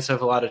chance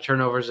of a lot of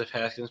turnovers if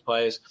Haskins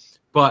plays,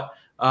 but.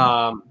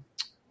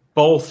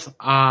 Both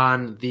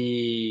on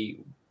the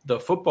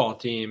football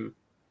team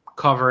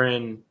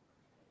covering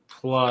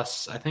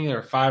plus, I think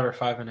they're 5 or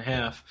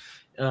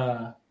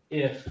 5.5.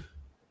 If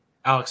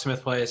Alex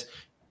Smith plays,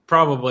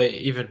 probably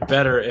even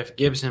better if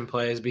Gibson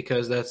plays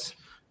because that's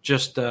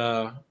just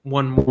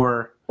one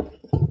more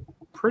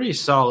pretty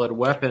solid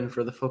weapon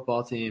for the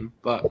football team.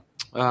 But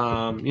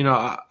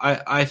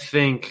I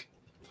think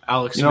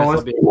Alex Smith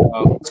will be.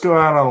 Let's go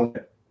out on.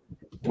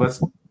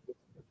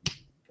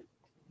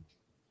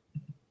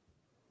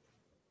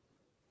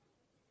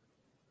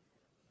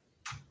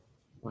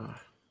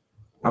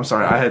 I'm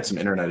sorry, I had some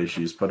internet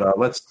issues, but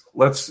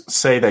let's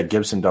say that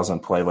Gibson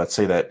doesn't play. Let's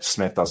say that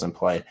Smith doesn't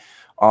play.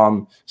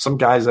 Some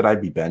guys that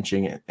I'd be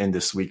benching in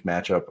this week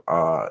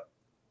matchup,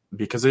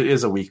 because it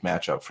is a weak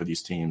matchup for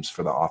these teams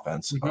for the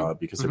offense,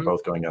 because they're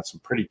both going against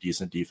some pretty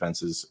decent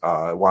defenses.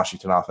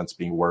 Washington offense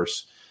being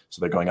worse, so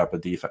they're going up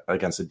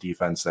against a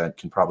defense that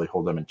can probably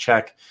hold them in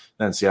check.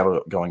 Then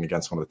Seattle going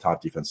against one of the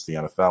top defenses in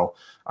the NFL.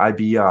 I'd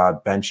be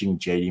benching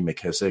J.D.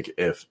 McKissick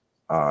if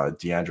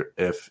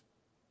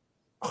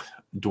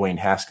Dwayne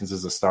Haskins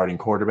is the starting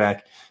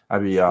quarterback.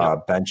 I'd be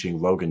benching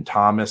Logan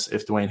Thomas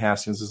if Dwayne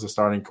Haskins is the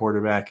starting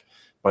quarterback.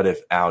 But if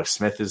Alex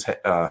Smith is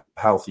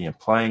healthy and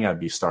playing, I'd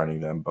be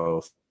starting them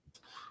both.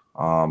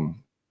 And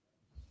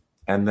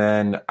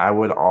then I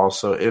would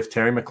also,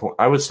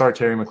 I would start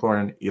Terry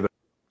McLaurin either.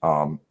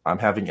 I'm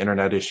having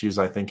internet issues,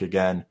 I think,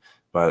 again,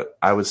 but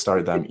I would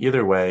start them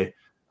either way.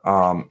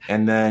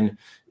 And then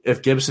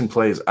if Gibson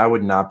plays, I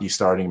would not be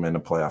starting him in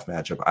a playoff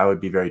matchup. I would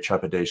be very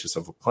trepidatious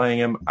of playing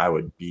him. I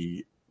would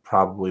be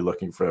probably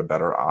looking for a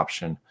better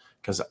option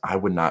because I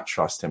would not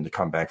trust him to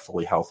come back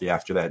fully healthy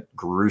after that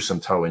gruesome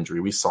toe injury.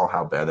 We saw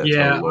how bad that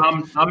toe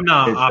looked. I'm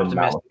not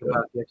optimistic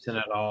about Gibson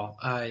at all.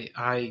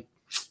 I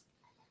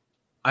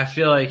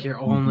feel like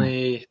you're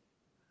only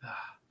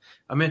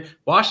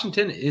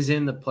Washington is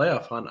in the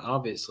playoff hunt,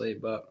 obviously,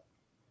 but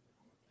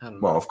I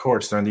don't know. Well, of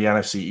course, they're in the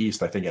NFC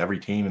East. I think every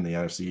team in the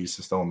NFC East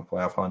is still in the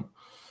playoff hunt.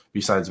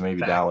 besides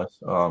maybe Dallas.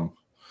 I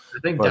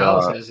think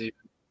Dallas is even.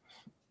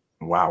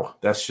 Wow,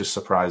 that's just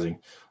surprising.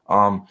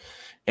 And,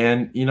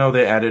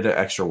 they added an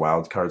extra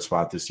wild card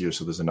spot this year,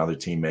 so there's another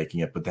team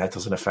making it, but that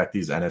doesn't affect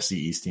these NFC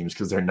East teams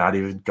because they're not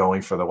even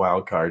going for the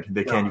wild card.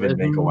 They can't even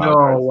make a wild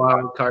card. No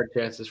wild card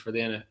chances for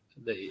the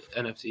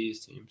NFC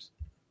East teams.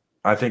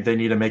 I think they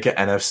need to make an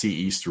NFC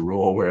East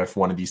rule where if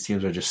one of these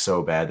teams are just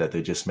so bad that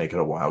they just make it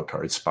a wild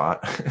card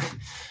spot.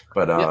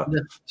 But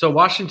so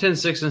Washington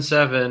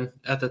 6-7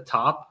 at the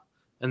top,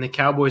 and the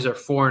Cowboys are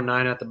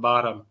 4-9 at the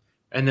bottom,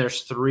 and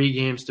there's 3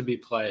 games to be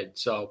played.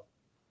 So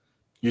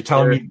you're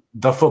telling me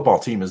the football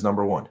team is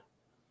number 1?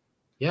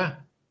 Yeah.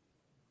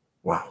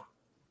 Wow,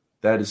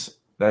 that's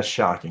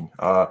shocking.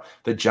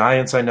 The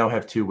Giants I know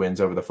have 2 wins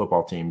over the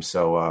football team,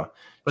 so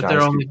but they're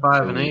only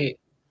 5-8.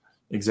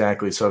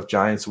 Exactly. So if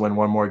Giants win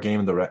one more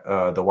game,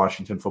 the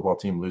Washington football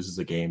team loses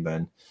a game,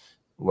 then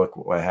look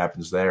what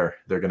happens there.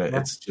 They're gonna.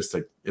 Yeah.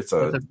 It's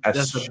a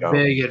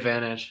big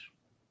advantage.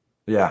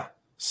 Yeah.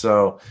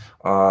 So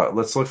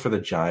let's look for the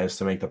Giants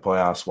to make the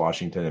playoffs.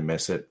 Washington and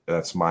miss it.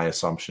 That's my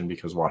assumption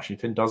because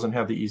Washington doesn't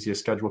have the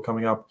easiest schedule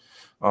coming up.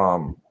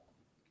 And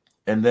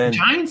then the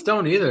Giants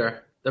don't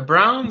either. The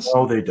Browns.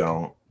 No, they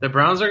don't. The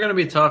Browns are going to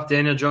be tough.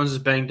 Daniel Jones is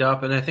banged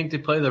up, and I think they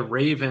play the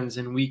Ravens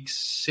in Week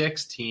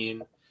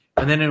 16.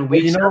 And then in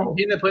Week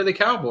 17, they play the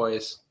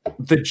Cowboys.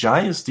 The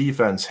Giants'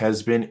 defense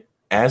has been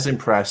as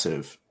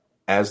impressive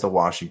as the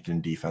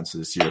Washington defense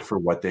this year for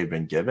what they've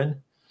been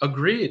given.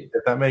 Agreed.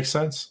 If that makes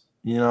sense.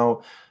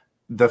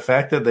 The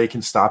fact that they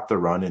can stop the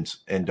run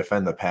and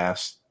defend the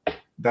pass,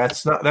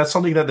 that's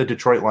something that the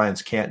Detroit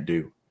Lions can't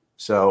do.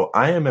 So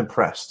I am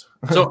impressed.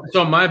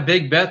 So my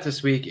big bet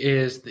this week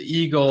is the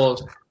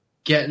Eagles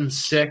getting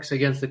 6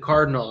 against the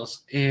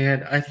Cardinals,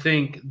 and I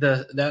think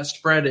that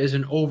spread is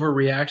an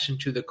overreaction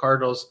to the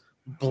Cardinals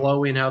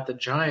blowing out the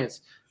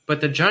Giants.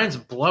 But the Giants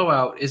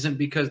blowout isn't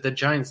because the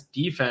Giants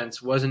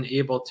defense wasn't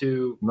able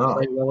to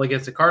play well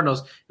against the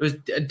Cardinals. It was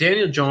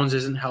Daniel Jones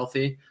isn't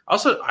healthy.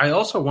 I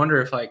also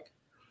wonder if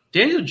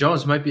Daniel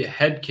Jones might be a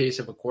head case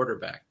of a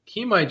quarterback.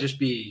 He might just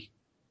be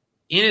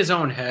in his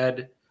own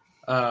head.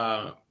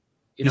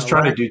 He's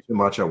trying to do too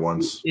much at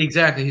once.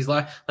 Exactly. He's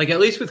at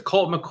least with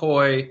Colt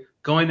McCoy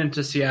going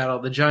into Seattle,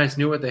 the Giants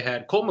knew what they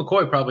had. Colt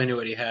McCoy probably knew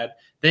what he had.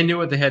 They knew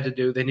what they had to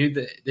do. They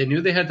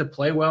knew they had to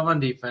play well on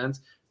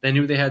defense. They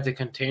knew they had to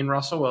contain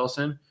Russell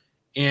Wilson,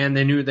 and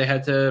they knew they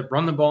had to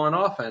run the ball on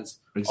offense.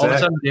 Exactly. All of a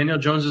sudden, Daniel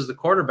Jones is the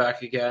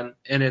quarterback again,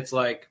 and it's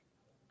like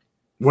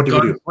what do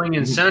we do? Playing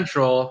in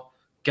Central,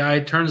 guy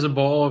turns the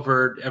ball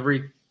over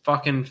every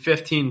fucking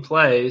 15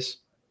 plays.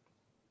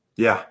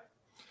 Yeah.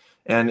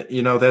 And,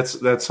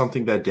 that's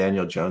something that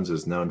Daniel Jones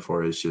is known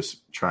for is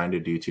just trying to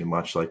do too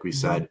much. Like we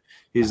said,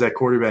 he's that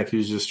quarterback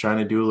who's just trying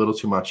to do a little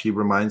too much. He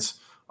reminds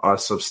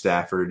us of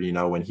Stafford,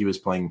 when he was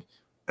playing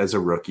as a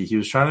rookie, he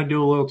was trying to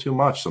do a little too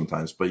much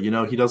sometimes, but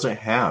he doesn't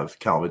have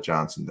Calvin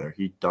Johnson there.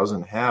 He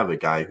doesn't have a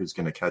guy who's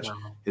going to catch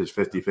his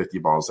 50-50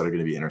 balls that are going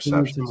to be interceptions.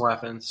 He needs some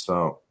weapons.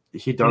 So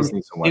he does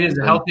need some weapons. He needs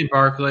a healthy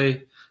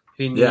Barkley.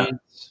 He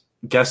needs.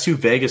 Guess who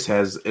Vegas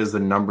has is the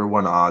number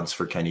 1 odds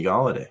for Kenny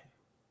Golladay?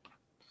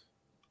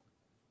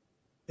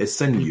 It's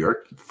the New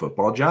York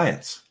Football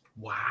Giants.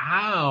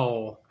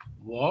 Wow.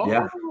 Whoa.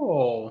 Yeah.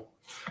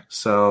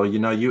 So,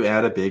 you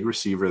add a big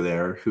receiver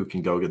there who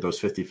can go get those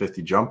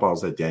 50-50 jump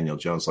balls that Daniel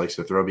Jones likes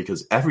to throw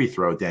because every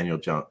throw Daniel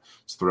Jones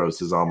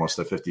throws is almost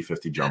a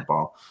 50-50 jump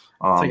ball.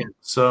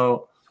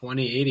 So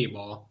 20-80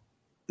 ball.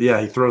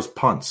 Yeah, he throws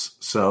punts.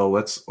 So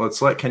let's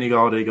let Kenny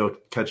Golladay go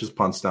catch his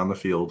punts down the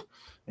field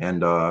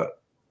and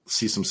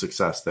see some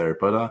success there.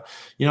 But, on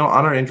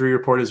our injury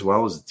report as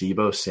well as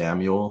Deebo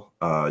Samuel.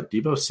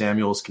 Deebo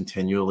Samuel is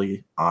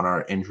continually on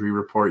our injury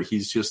report.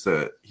 He's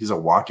a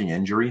walking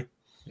injury.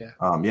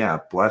 Yeah.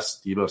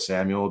 Bless Deebo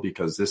Samuel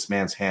because this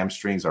man's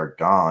hamstrings are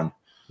gone.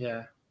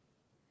 Yeah.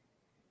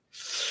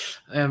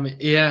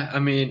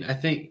 I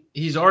think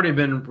he's already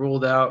been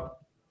ruled out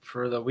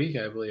for the week,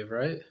 I believe,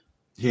 right?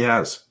 He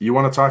has. You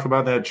want to talk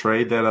about that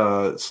trade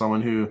that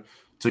someone who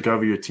took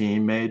over your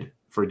team made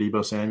for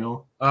Deebo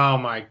Samuel? Oh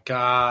my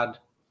God,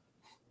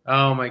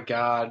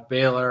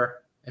 Baylor!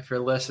 If you're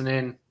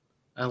listening,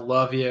 I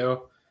love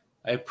you.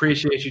 I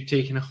appreciate you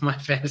taking on my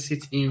fantasy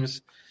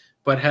teams,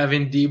 but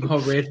having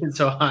Deebo rated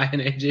so high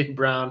and AJ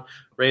Brown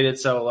rated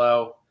so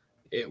low,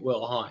 it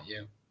will haunt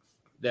you.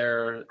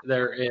 There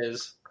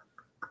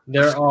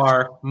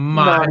are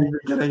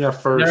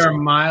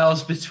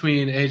miles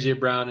between AJ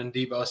Brown and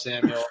Deebo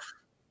Samuel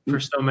for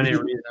so many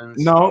reasons.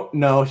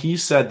 No, he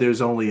said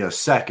there's only a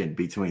second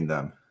between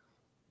them.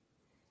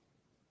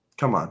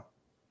 Come on.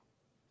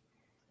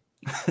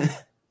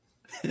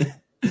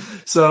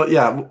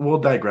 So we'll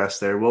digress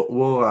there.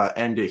 We'll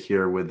end it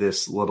here with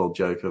this little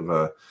joke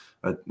of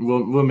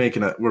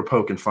we're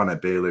poking fun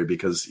at Baylor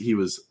because he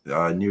was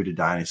new to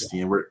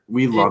Dynasty and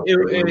we love it.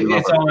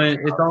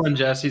 It's all in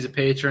Jess. He's a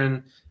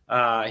patron.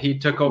 He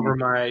took over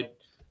my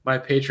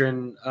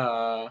Patreon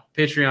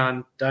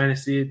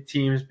Dynasty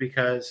teams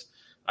because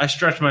I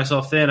stretched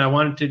myself thin. I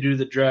wanted to do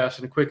the drafts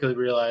and quickly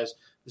realized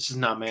this is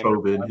not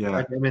mandatory. COVID,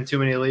 yeah. I'm in too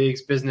many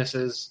leagues,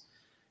 businesses.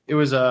 It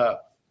was a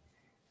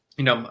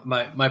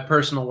my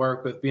personal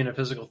work with being a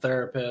physical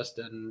therapist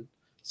and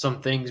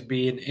some things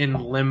being in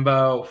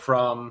limbo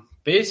from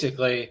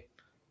basically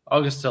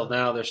August till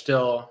now, they're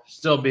still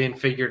being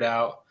figured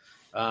out.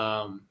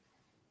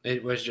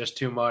 It was just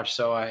too much,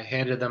 so I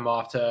handed them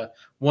off to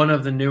one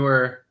of the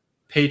newer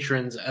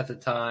patrons at the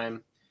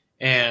time,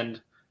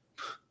 and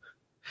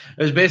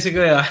it was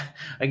basically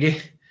I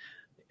gave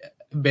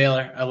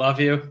Baylor, I love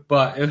you,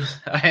 but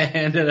I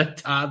handed a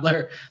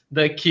toddler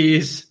the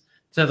keys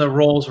to the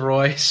Rolls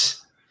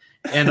Royce,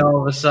 and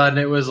all of a sudden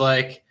it was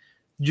like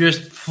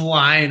just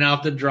flying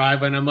out the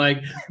driveway, and I'm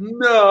like,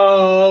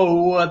 no,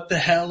 what the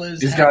hell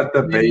is He's happening? got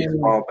the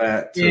baseball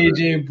bat.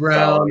 AJ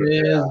Brown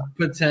is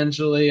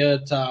potentially a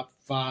top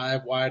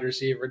 5 wide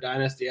receiver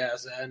dynasty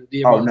asset. And He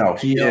is on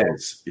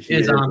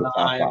the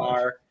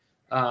IR.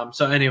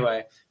 So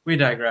anyway, we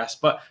digress.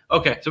 But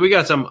okay, so we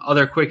got some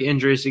other quick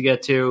injuries to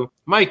get to.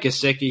 Mike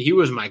Gesicki, he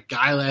was my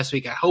guy last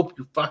week. I hope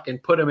you fucking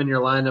put him in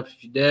your lineup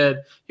if you did.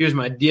 He was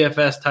my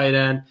DFS tight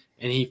end,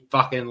 and he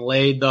fucking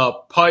laid the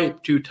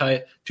pipe. 2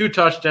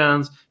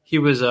 touchdowns. He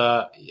was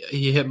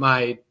he hit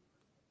my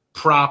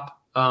prop.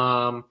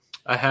 I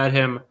had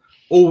him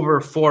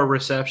over 4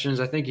 receptions.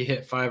 I think he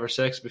hit 5 or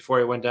 6 before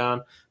he went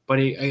down. But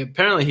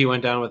he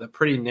went down with a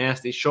pretty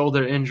nasty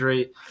shoulder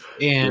injury.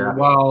 And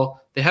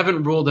while they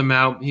haven't ruled him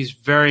out, he's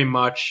very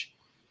much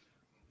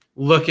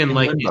looking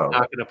like limbo. He's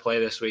not going to play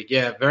this week.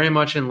 Yeah, very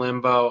much in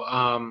limbo.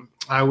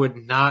 I would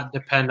not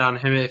depend on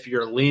him. If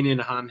you're leaning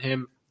on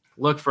him,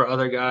 look for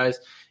other guys.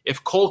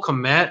 If Cole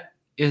Kmet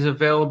is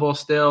available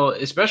still,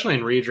 especially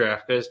in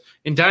redraft, because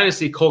in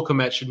Dynasty, Cole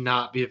Kmet should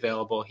not be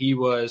available.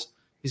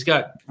 He's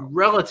got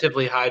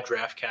relatively high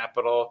draft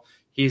capital.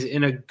 He's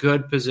in a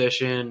good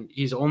position.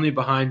 He's only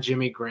behind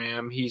Jimmy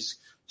Graham. He's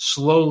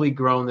slowly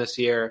grown this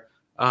year.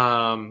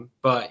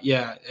 But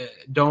yeah,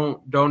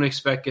 don't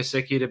expect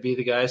Gesicki to be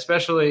the guy,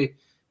 especially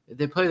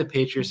they play the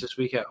Patriots this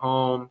week at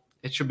home.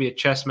 It should be a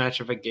chess match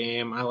of a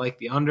game. I like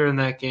the under in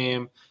that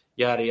game,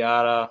 yada,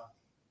 yada.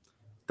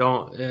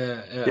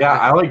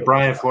 I like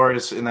Brian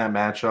Flores in that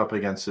matchup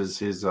against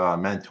his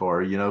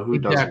mentor, who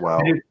does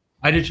well.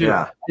 I do too.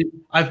 Yeah.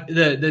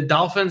 The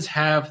Dolphins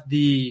have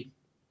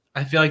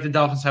I feel like the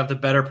Dolphins have the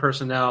better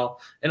personnel.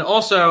 And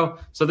also,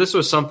 so this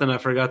was something I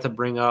forgot to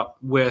bring up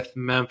with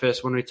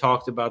Memphis when we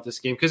talked about this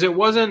game, because it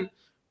wasn't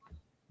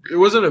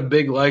a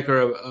big like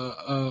or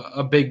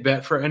a big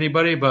bet for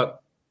anybody,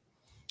 but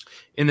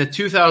in the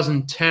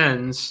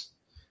 2010s,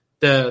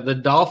 the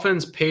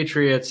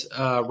Dolphins-Patriots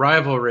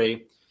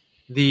rivalry,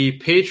 the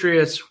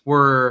Patriots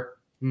were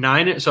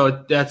 9,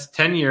 so that's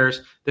 10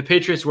 years. The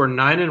Patriots were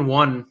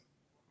 9-1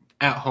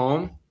 at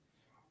home.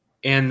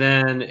 And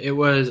then it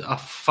was a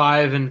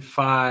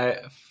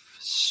 5-5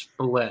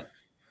 split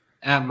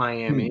at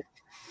Miami.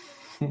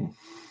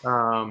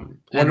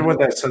 Wonder what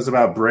that says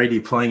about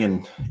Brady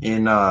playing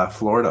in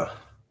Florida.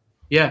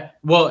 Yeah,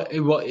 well,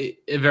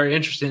 very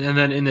interesting. And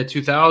then in the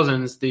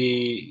 2000s,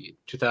 the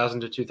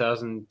 2000 to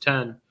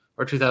 2010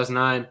 or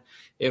 2009,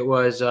 it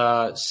was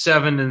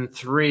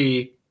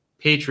 7-3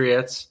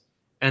 Patriots,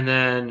 and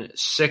then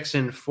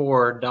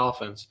 6-4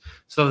 Dolphins.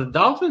 So the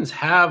Dolphins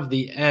have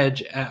the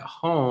edge at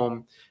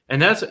home.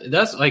 And that's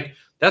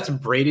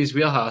Brady's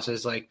wheelhouse.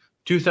 Is like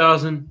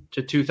 2000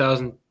 to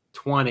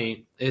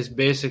 2020 is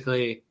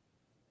basically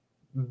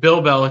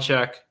Bill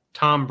Belichick,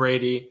 Tom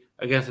Brady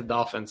against the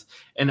Dolphins.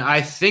 And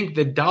I think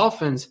the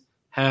Dolphins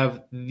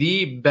have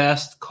the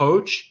best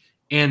coach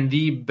and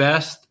the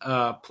best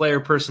player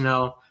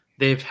personnel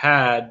they've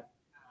had.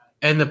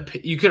 And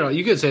you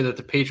could say that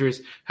the Patriots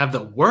have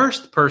the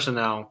worst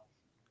personnel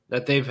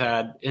that they've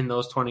had in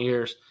those 20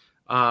 years.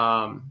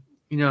 The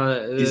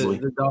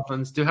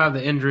Dolphins do have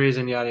the injuries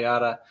and yada,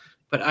 yada.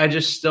 But I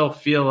just still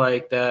feel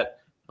like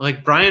that,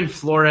 like Brian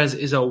Flores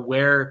is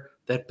aware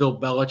that Bill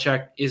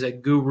Belichick is a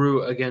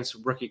guru against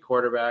rookie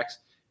quarterbacks.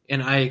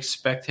 And I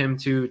expect him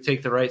to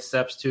take the right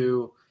steps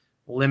to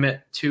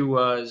limit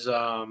Tua's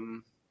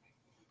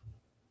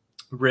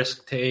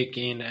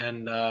risk-taking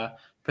and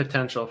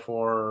potential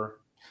for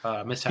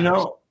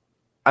mishaps.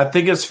 I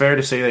think it's fair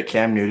to say that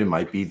Cam Newton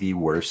might be the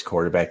worst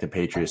quarterback the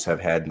Patriots have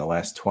had in the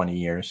last 20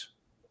 years.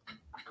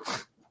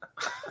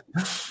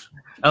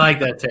 I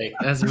like that take.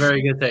 That's a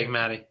very good take,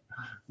 Matty.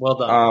 Well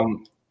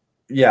done.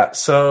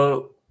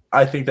 So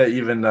I think that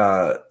even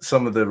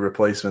some of the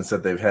replacements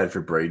that they've had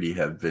for Brady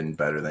have been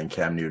better than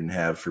Cam Newton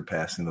have for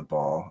passing the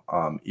ball.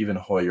 Even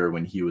Hoyer,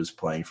 when he was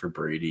playing for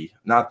Brady,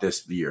 not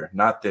this year,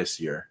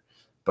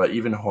 but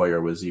even Hoyer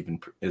was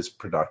as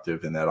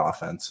productive in that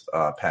offense,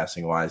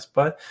 passing wise.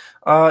 But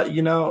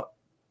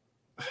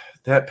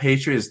that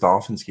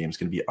Patriots-Dolphins game is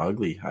going to be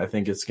ugly. I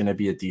think it's going to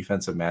be a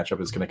defensive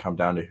matchup. It's going to come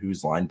down to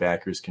whose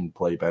linebackers can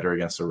play better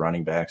against the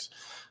running backs.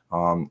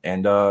 They're going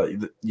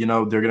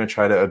to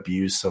try to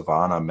abuse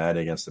Savannah Ahmed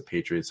against the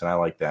Patriots, and I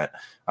like that.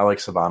 I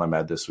like Savannah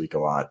Ahmed this week a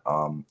lot.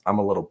 I'm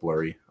a little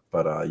blurry,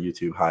 but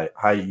YouTube,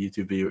 hi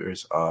YouTube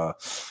viewers. So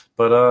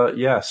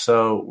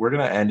we're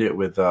going to end it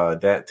with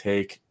that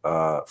take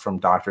from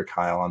Dr.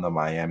 Kyle on the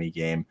Miami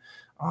game.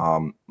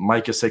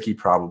 Mike Gesicki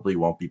probably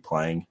won't be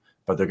playing,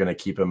 but they're going to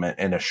keep him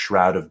in a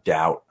shroud of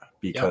doubt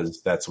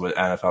because that's what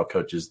NFL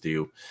coaches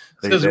do.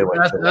 That's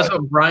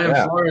what Brian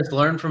Flores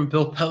learned from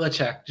Bill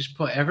Belichick. Just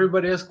put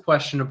everybody as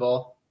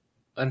questionable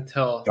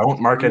until don't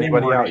mark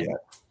anybody out yet.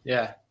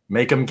 Yeah,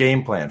 make them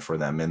game plan for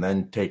them and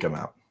then take them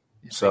out.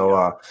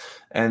 So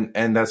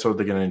and that's what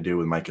they're going to do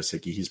with Mike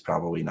Gesicki. He's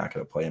probably not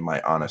going to play, in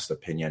my honest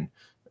opinion.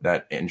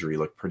 That injury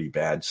looked pretty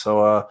bad.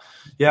 So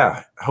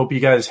I hope you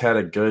guys had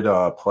a good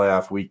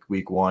playoff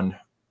week 1.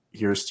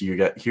 Here's to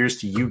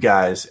you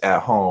guys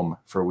at home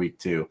for week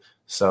 2.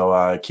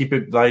 So keep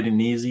it light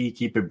and easy,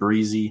 keep it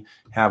breezy.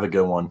 Have a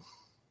good one.